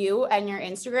you and your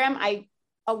Instagram.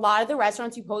 a lot of the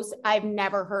restaurants you post, I've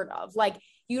never heard of. Like,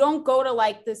 you don't go to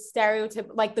like the stereotype,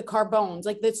 like the Carbones,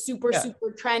 like the super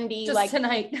trendy, Just like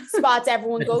tonight spots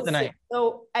everyone goes tonight. to.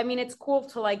 So, I mean, it's cool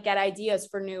to like get ideas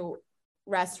for new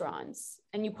restaurants,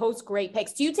 and you post great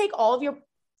pics. Do you take all of your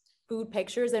food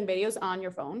pictures and videos on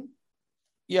your phone?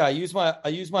 Yeah, I use my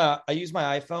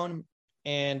iPhone,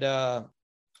 and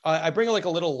I bring like a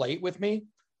little light with me.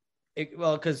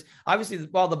 Because obviously,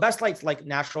 the best light's like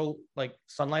natural, like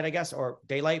sunlight, I guess, or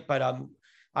daylight. But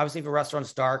obviously, if a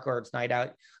restaurant's dark or it's night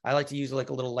out, I like to use like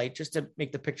a little light just to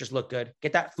make the pictures look good,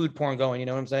 get that food porn going. You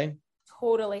know what I'm saying?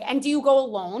 Totally. And do you go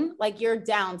alone? Like, you're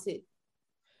down to?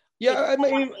 Yeah, I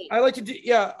mean, I like to do.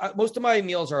 Yeah, most of my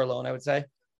meals are alone, I would say.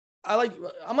 I'm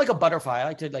like a butterfly. I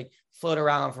like to like float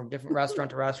around from different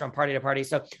restaurant to restaurant, party to party.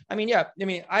 So, I mean,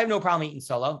 I have no problem eating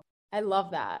solo. I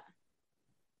love that.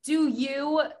 Do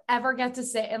you ever get to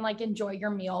sit and like enjoy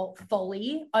your meal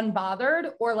fully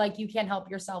unbothered, or like you can't help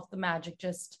yourself, the magic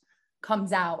just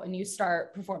comes out and you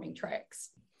start performing tricks?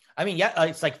 I mean, yeah,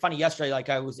 it's like funny. Yesterday, like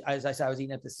as I said, I was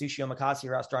eating at the sushi omakase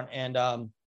restaurant, and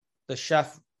the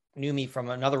chef knew me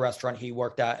from another restaurant he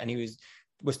worked at, and he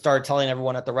was started telling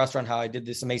everyone at the restaurant how I did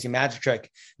this amazing magic trick.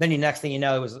 Then the next thing you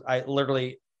know, I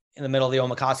literally in the middle of the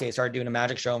omakase, I started doing a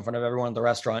magic show in front of everyone at the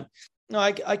restaurant. No,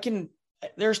 I can.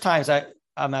 There's times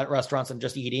I'm at restaurants and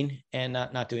just eating and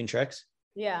not doing tricks.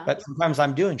 Yeah. But sometimes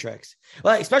I'm doing tricks.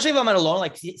 Well, especially if I'm at alone,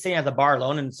 like sitting at the bar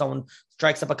alone and someone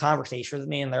strikes up a conversation with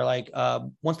me and they're like,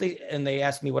 once they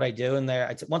ask me what I do, and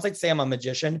once I say I'm a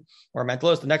magician or a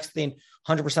mentalist, the next thing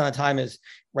 100% of the time is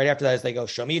right after that is they go,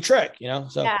 show me a trick, you know?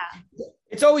 So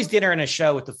it's always dinner and a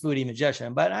show with the foodie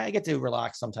magician, but I get to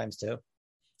relax sometimes too.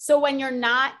 So when you're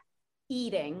not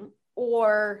eating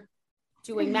or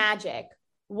doing magic,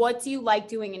 what do you like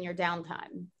doing in your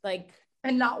downtime? Like,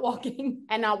 And not walking.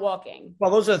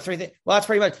 Well, those are the three things. Well, that's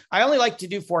pretty much, I only like to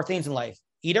do 4 things in life: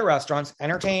 eat at restaurants,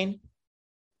 entertain,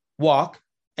 walk,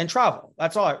 and travel.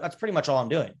 That's pretty much all I'm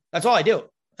doing. That's all I do.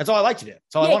 That's all I like to do.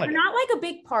 That's all I want to do. You're not like a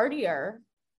big partier.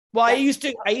 Well, I used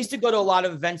to go to a lot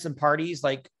of events and parties,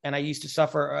 and I used to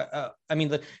suffer. I mean,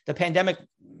 the pandemic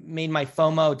made my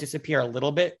FOMO disappear a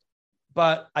little bit,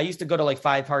 but I used to go to like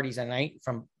 5 parties a night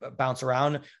from bounce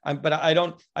around. But I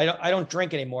don't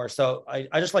drink anymore. So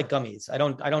I just like gummies. I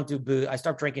don't do booze. I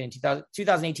stopped drinking in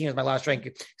 2018 was my last drink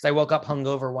because I woke up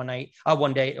hungover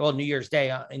one day, New Year's Day.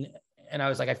 And I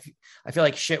was like, I feel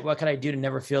like shit. What can I do to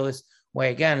never feel this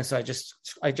way again? And so I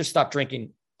just stopped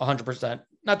drinking 100%.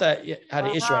 Not that I had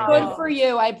an issue. Good for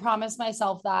you. I promise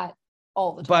myself that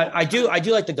all the time. But I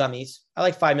do like the gummies. I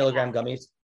like 5 milligram gummies.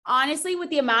 Honestly,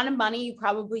 with the amount of money you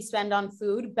probably spend on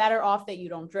food, better off that you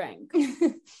don't drink.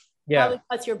 Yeah. Probably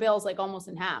cuts your bills like almost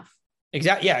in half.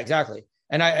 Exactly. Yeah, exactly.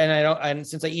 And I don't, and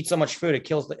since I eat so much food,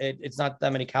 it's not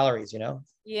that many calories, you know?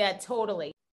 Yeah,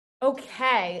 totally.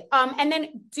 Okay. And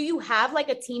then do you have like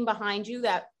a team behind you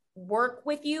that work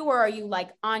with you, or are you like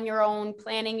on your own,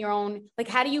 planning your own? Like,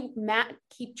 how do you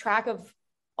keep track of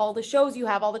all the shows you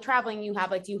have, all the traveling you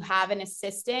have? Like, do you have an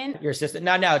assistant? Your assistant?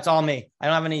 No, it's all me. I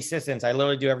don't have any assistants. I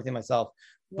literally do everything myself.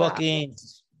 Wow.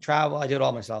 Bookings, travel, I do it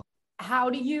all myself. How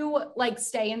do you like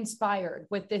stay inspired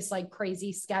with this like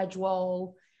crazy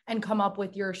schedule and come up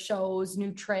with your shows,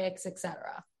 new tricks,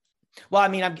 etc.? Well, I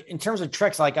mean, in terms of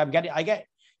tricks, like I get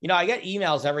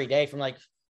emails every day from like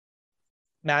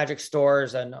magic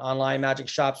stores and online magic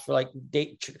shops for like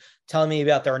telling me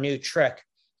about their new trick.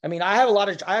 I mean, I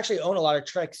actually own a lot of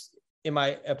tricks in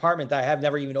my apartment that I have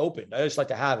never even opened. I just like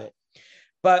to have it.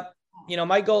 But,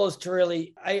 my goal is to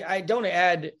really, I don't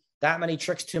add that many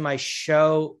tricks to my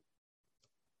show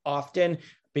often,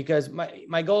 because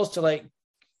my goal is to like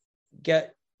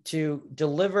get to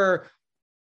deliver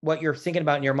what you're thinking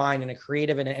about in your mind in a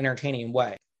creative and an entertaining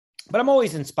way. But I'm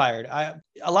always inspired.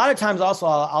 A lot of times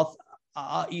also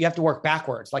you have to work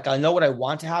backwards. Like, I know what I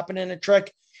want to happen in a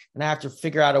trick, and I have to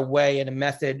figure out a way and a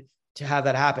method to have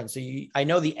that happen. So I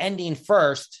know the ending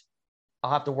first.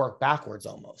 I'll have to work backwards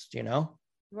almost,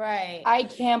 Right. I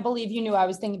can't believe you knew I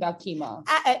was thinking about chemo.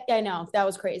 I know, that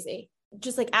was crazy.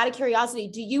 Just like out of curiosity,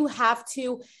 do you have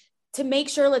to make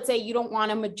sure, let's say you don't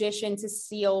want a magician to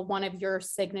steal one of your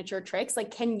signature tricks,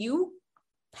 like, can you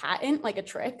patent like a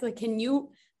trick? Like, can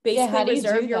you basically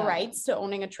reserve your rights to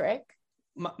owning a trick?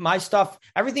 My stuff,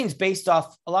 everything's based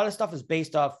off, a lot of stuff is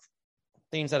based off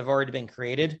things that have already been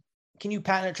created. Can you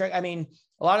patent a trick? I mean,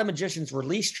 a lot of magicians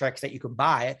release tricks that you can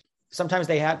buy. Sometimes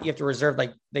you have to reserve,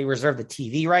 like they reserve the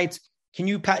TV rights.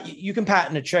 You can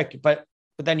patent a trick, but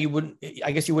then you wouldn't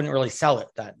really sell it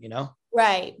then,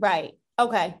 Right.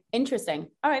 Okay. Interesting.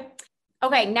 All right.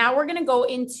 Okay. Now we're going to go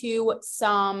into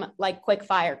some like quick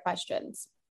fire questions.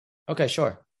 Okay,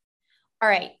 sure. All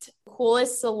right.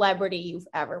 Coolest celebrity you've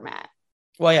ever met.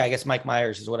 Well, yeah, I guess Mike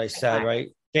Myers is what I said, Myers. right?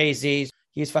 Jay-Z,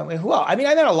 he's fun. Wait, who else? I mean,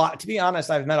 I met a lot. To be honest,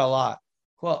 I've met a lot.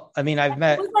 Well, I mean, I've It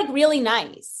met was like really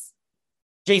nice.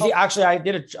 Jay-Z. Actually,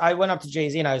 I went up to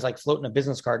Jay-Z and I was like floating a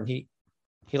business card and he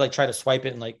like tried to swipe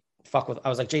it and like fuck with. I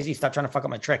was like, Jay-Z, stop trying to fuck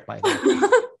up my trick, my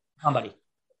somebody.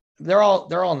 They're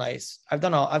all nice. I've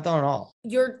done it all.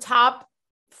 Your top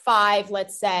 5,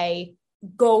 let's say,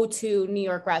 go to New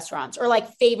York restaurants or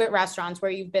like favorite restaurants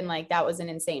where you've been like, that was an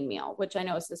insane meal, which I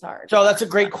know is hard. So that's a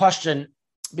great question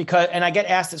and I get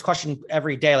asked this question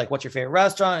every day, like, what's your favorite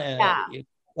restaurant? And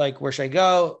like, where should I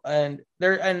go? And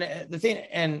the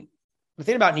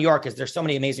thing about New York is there's so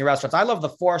many amazing restaurants. I love the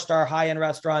 4-star high-end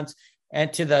restaurants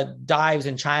and to the dives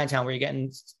in Chinatown where you're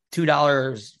getting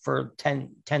 $2 for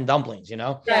 10 dumplings, you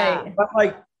know? Yeah. But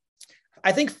like,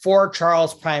 I think Fort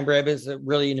Charles Prime Rib is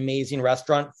really an amazing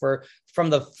restaurant from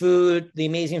the food, the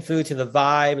amazing food to the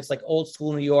vibe. It's like old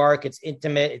school New York. It's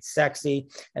intimate. It's sexy.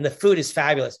 And the food is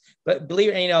fabulous. But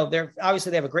believe it,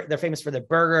 they're famous for their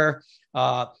burger.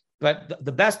 But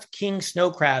the best king snow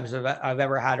crabs I've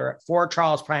ever had are at Fort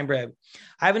Charles Prime Rib.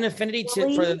 I have an affinity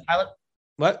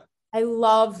what? I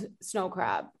love snow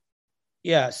crab.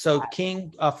 Yeah. So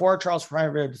Fort Charles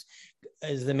Prime Ribs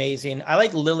is amazing. I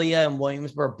like Lilia in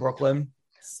Williamsburg, Brooklyn.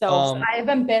 So I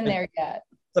haven't been there yet.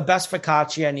 The best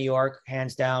focaccia in New York,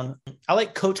 hands down. I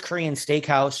like Coach Korean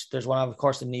Steakhouse. There's one, of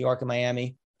course, in New York and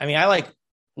Miami. I mean, I like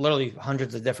literally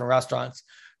hundreds of different restaurants.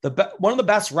 One of the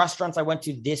best restaurants I went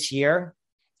to this year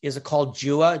is called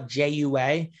Jua,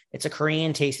 Jua. It's a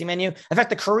Korean tasting menu. In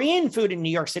fact, the Korean food in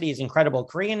New York City is incredible.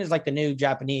 Korean is like the new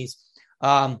Japanese.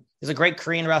 There's a great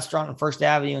Korean restaurant on First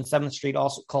Avenue and 7th Street,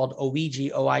 also called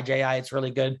Oiji, Oiji. It's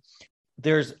really good.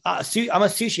 There's I'm a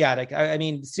sushi addict. I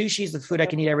mean, sushi is the food I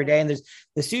can eat every day. And there's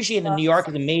the sushi in New York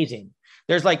is amazing.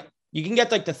 There's like, you can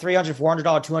get like the $300, $400,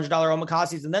 $200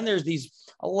 omakases. And then there's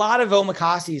a lot of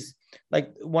omakases,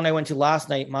 like one I went to last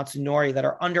night, Matsunori, that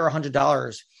are under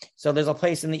 $100. So there's a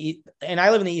place and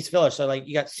I live in the East Village. So like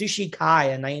you got Sushi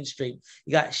Kai on 9th Street.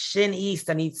 You got Shin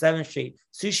East on East 7th Street,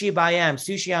 Sushi Bayam,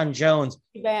 Sushi on Jones.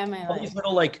 All these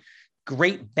little like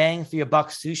great bang for your buck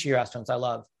sushi restaurants I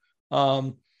love.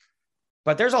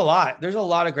 But there's a lot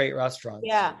of great restaurants.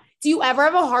 Yeah. Do you ever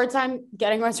have a hard time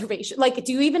getting a reservation? Like,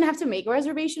 do you even have to make a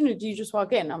reservation or do you just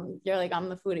walk in? You're like, I'm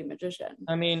the foodie magician.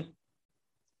 I mean,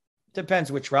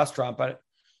 depends which restaurant, but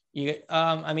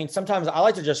I mean, sometimes I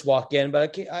like to just walk in,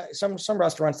 but some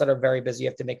restaurants that are very busy, you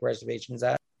have to make reservations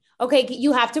at. Okay.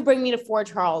 You have to bring me to Fort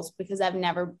Charles because I've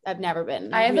never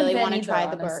been. I really want to try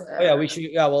the burger. Oh, yeah, we should.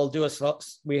 Yeah, we'll do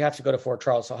we have to go to Fort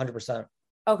Charles. So 100%.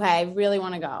 Okay. I really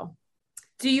want to go.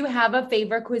 Do you have a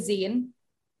favorite cuisine?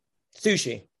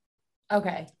 Sushi.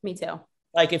 Okay. Me too.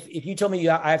 Like if you told me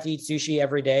I have to eat sushi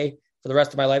every day for the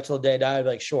rest of my life till the day I die, I'd be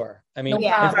like, sure. I mean, in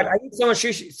fact, I eat so much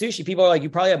sushi. People are like,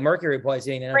 you probably have mercury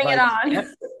poisoning. And bring it on.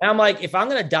 And I'm like, if I'm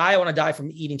going to die, I want to die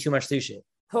from eating too much sushi.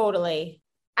 Totally.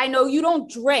 I know you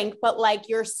don't drink, but like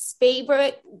your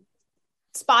favorite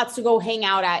spots to go hang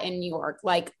out at in New York,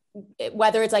 like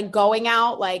whether it's like going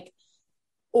out, like,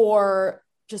 or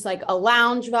just like a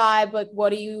lounge vibe, like what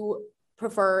do you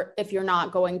prefer if you're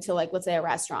not going to like, let's say a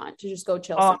restaurant, to just go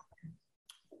chill?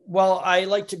 Well, I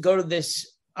like to go to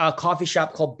this coffee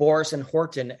shop called Boris and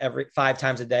Horton every 5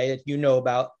 times a day that you know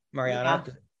about, Mariana,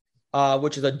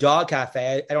 which is a dog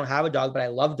cafe. I don't have a dog, but I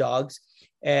love dogs.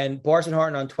 And Boris and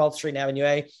Horton on 12th Street and Avenue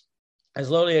A is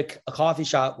literally a coffee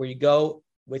shop where you go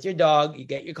with your dog, you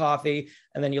get your coffee,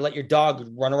 and then you let your dog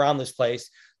run around this place.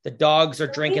 The dogs are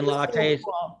drinking lattes. So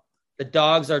cool. The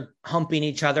dogs are humping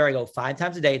each other. I go 5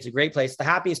 times a day. It's a great place. The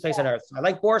happiest place on earth. I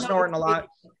like Boris and Horton a lot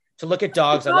to look at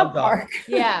dogs. I love dogs.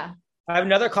 Yeah. I have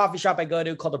another coffee shop I go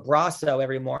to called Abrazo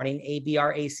every morning,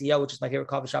 Abraco, which is my favorite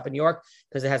coffee shop in New York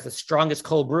because it has the strongest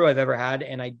cold brew I've ever had.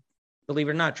 And I, believe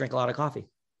it or not, drink a lot of coffee.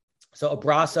 So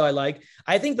Abrazo I like.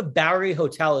 I think the Bowery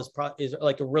Hotel is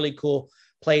like a really cool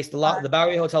place. The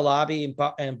Bowery Hotel lobby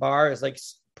and bar is like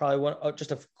probably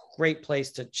just a great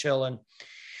place to chill. And,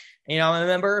 you know, I'm a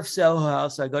member of Soho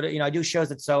House. So I go to, I do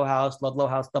shows at Soho House, Ludlow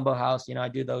House, Dumbo House. I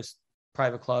do those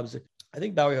private clubs. I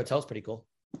think Bowery Hotel is pretty cool.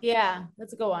 Yeah,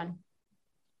 that's a good one.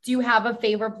 Do you have a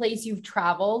favorite place you've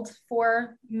traveled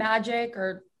for magic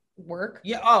or work?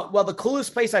 Yeah. Oh, well, the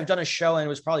coolest place I've done a show in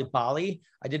was probably Bali.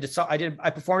 I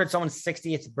performed at someone's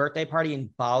 60th birthday party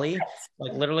in Bali.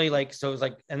 Like literally so it was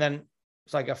like, and then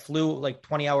it's like I flew like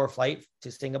 20-hour flight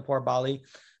to Singapore, Bali,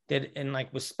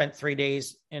 was spent 3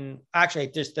 days. And actually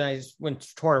I just went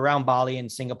toured around Bali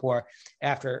and Singapore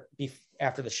after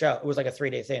the show. It was like a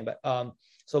 3-day thing, but,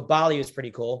 so Bali was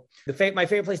pretty cool. My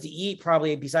favorite place to eat,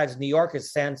 probably besides New York,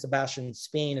 is San Sebastian,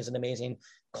 Spain, is an amazing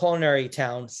culinary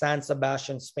town, San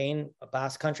Sebastian, Spain,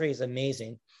 Basque Country is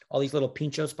amazing. All these little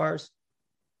pinchos bars.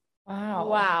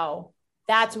 Wow.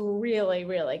 That's really,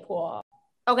 really cool.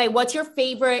 Okay. What's your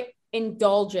favorite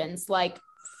indulgence? Like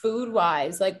food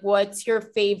wise, like what's your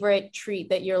favorite treat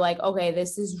that you're like, okay,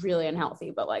 this is really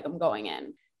unhealthy, but like I'm going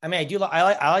in. I mean,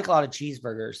 I like a lot of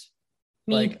cheeseburgers.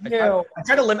 Me Like too. I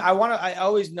try to limit. I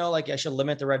always know like I should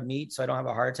limit the red meat so I don't have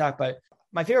a heart attack. But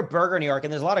my favorite burger in New York,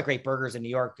 and there's a lot of great burgers in New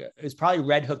York, is probably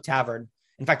Red Hook Tavern.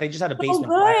 In fact, they just had a basement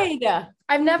fire. Good.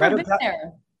 I've never Red been Hook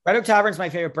there. Red Hook Tavern is my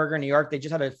favorite burger in New York. They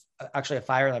just had actually a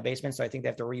fire in the basement, so I think they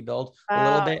have to rebuild a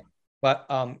little bit. But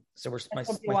so my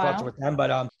thoughts are with them. But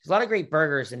there's a lot of great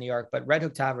burgers in New York, but Red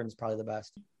Hook Tavern is probably the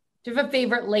best. Do you have a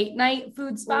favorite late night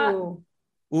food spot?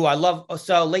 Ooh, I love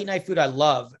late night food. I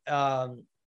love, but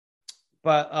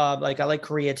like I like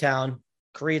Koreatown.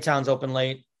 Koreatown's open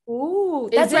late. Ooh,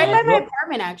 that's right by my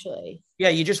apartment, actually. Yeah,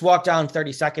 you just walk down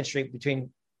 32nd Street between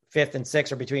 5th and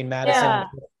 6th, or between Madison. Yeah.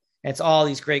 And it's all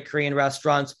these great Korean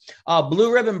restaurants.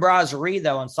 Blue Ribbon Brasserie,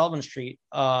 though, on Sullivan Street.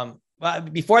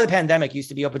 Before the pandemic, used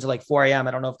to be open to like 4 a.m.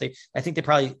 I think they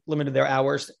probably limited their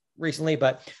hours recently,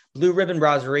 but Blue Ribbon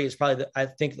Brasserie is probably,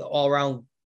 the all-around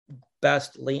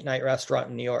best late night restaurant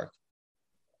in New York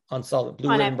on Sullivan.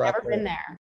 Blue Ribbon I've Brasserie. never been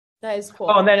there. That is cool.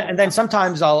 Oh, and then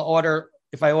sometimes I'll order,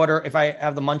 if I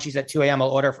have the munchies at 2 a.m., I'll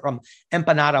order from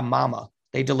Empanada Mama.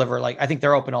 They deliver, I think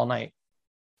they're open all night.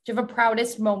 Do you have a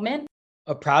proudest moment?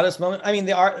 A proudest moment? I mean,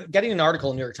 getting an article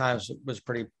in New York Times was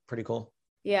pretty cool.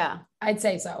 Yeah, I'd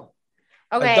say so.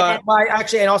 Okay.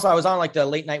 And also I was on the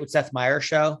Late Night with Seth Meyers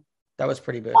show. That was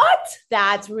pretty good. What?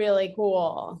 That's really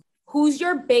cool. Who's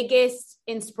your biggest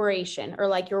inspiration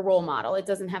or your role model? It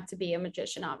doesn't have to be a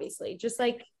magician, obviously, just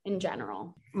in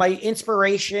general. My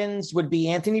inspirations would be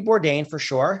Anthony Bourdain for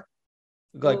sure.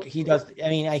 He does. I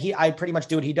mean, I pretty much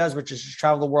do what he does, which is just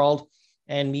travel the world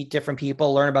and meet different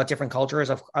people, learn about different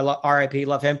cultures. I love RIP,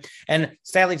 love him. And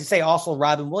sadly to say, also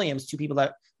Robin Williams, two people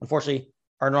that unfortunately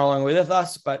are no longer with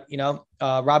us. But,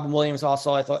 Robin Williams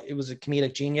also, I thought it was a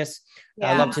comedic genius.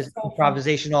 Yeah, I loved his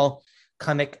improvisational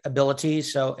comic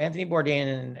abilities. So Anthony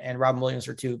Bourdain and Robin Williams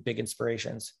are two big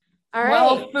inspirations. All right.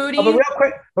 Well, Foodie.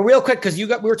 But real quick, because we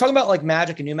were talking about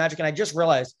magic and new magic, and I just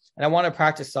realized, and I want to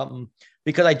practice something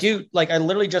because I do, I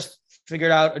literally just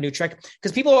figured out a new trick,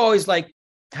 because people are always like,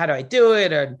 how do I do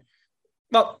it? And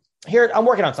here, I'm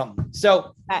working on something.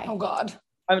 So, oh God.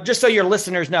 Just so your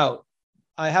listeners know,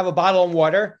 I have a bottle of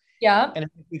water. Yeah. And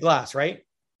an empty glass, right?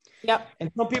 Yep.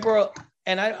 And some people are,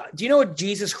 do you know what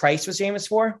Jesus Christ was famous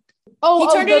for? Oh,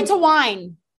 he turned it into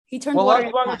wine. He turned water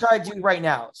into wine. That's what I'm going to try to do right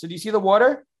now. So do you see the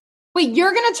water? Wait,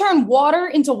 you're going to turn water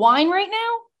into wine right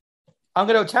now? I'm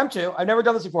going to attempt to. I've never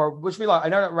done this before. Wish me luck. I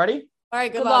know. Ready? All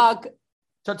right. Good luck.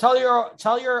 So tell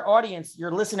your audience,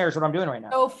 your listeners, what I'm doing right now.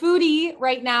 So Foodie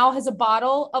right now has a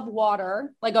bottle of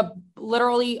water,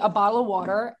 literally a bottle of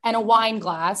water and a wine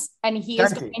glass, and he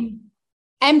is going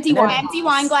empty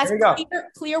wine glass,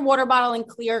 clear water bottle, and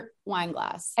clear wine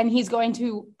glass, and he's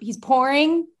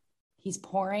pouring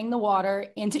the water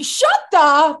into. Shut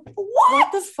the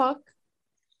what the fuck?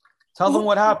 Tell them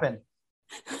what happened.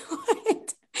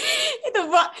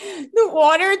 What? The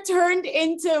water turned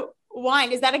into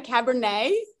wine. Is that a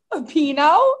Cabernet? A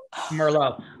Pinot?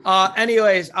 Merlot.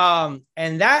 Anyways,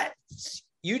 and that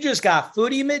you just got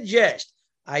Foodie Magician.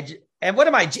 And what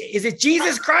am I? Is it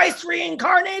Jesus Christ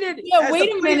reincarnated? Yeah,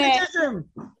 wait a minute.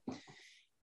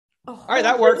 All right,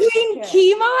 that works. Between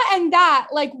Kima and that,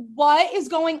 what is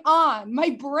going on?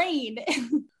 My brain.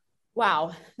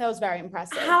 Wow, that was very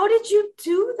impressive. How did you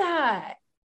do that?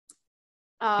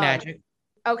 Magic.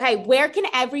 Okay, where can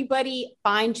everybody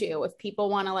find you if people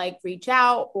want to reach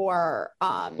out or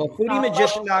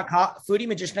foodiemagician.com.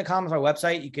 Foodiemagician.com is my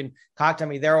website. You can contact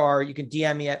me there, or you can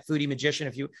DM me at Foodie Magician.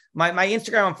 If you my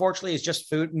Instagram, unfortunately, is just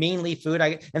food, mainly food.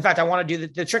 In fact, I want to do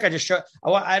the trick I just showed.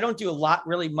 I don't do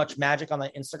really much magic on the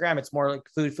Instagram. It's more like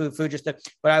food,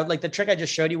 but I like the trick I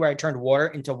just showed you where I turned water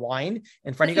into wine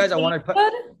in front of you guys. I'm going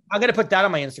to put that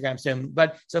on my Instagram soon.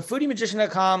 But so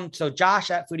foodiemagician.com. So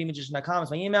Josh at foodiemagician.com is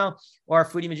my email, or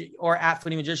or at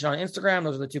Foodie Magician on Instagram.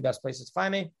 Those are the two best places to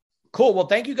find me. Cool. Well,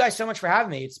 thank you guys so much for having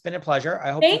me. It's been a pleasure.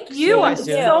 I hope thank you. It's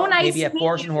so nice. Maybe at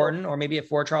Forest and Horton, or maybe at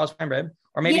Fort Charles Prime Rib,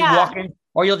 or maybe walking,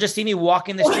 or you'll just see me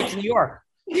walking the streets of New York.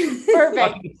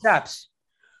 Perfect. Steps.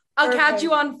 I'll catch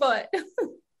you on foot. All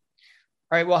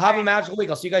right. Well, have a magical week.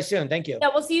 I'll see you guys soon. Thank you. Yeah,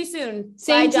 we'll see you soon.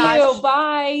 Same to you.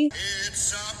 Bye.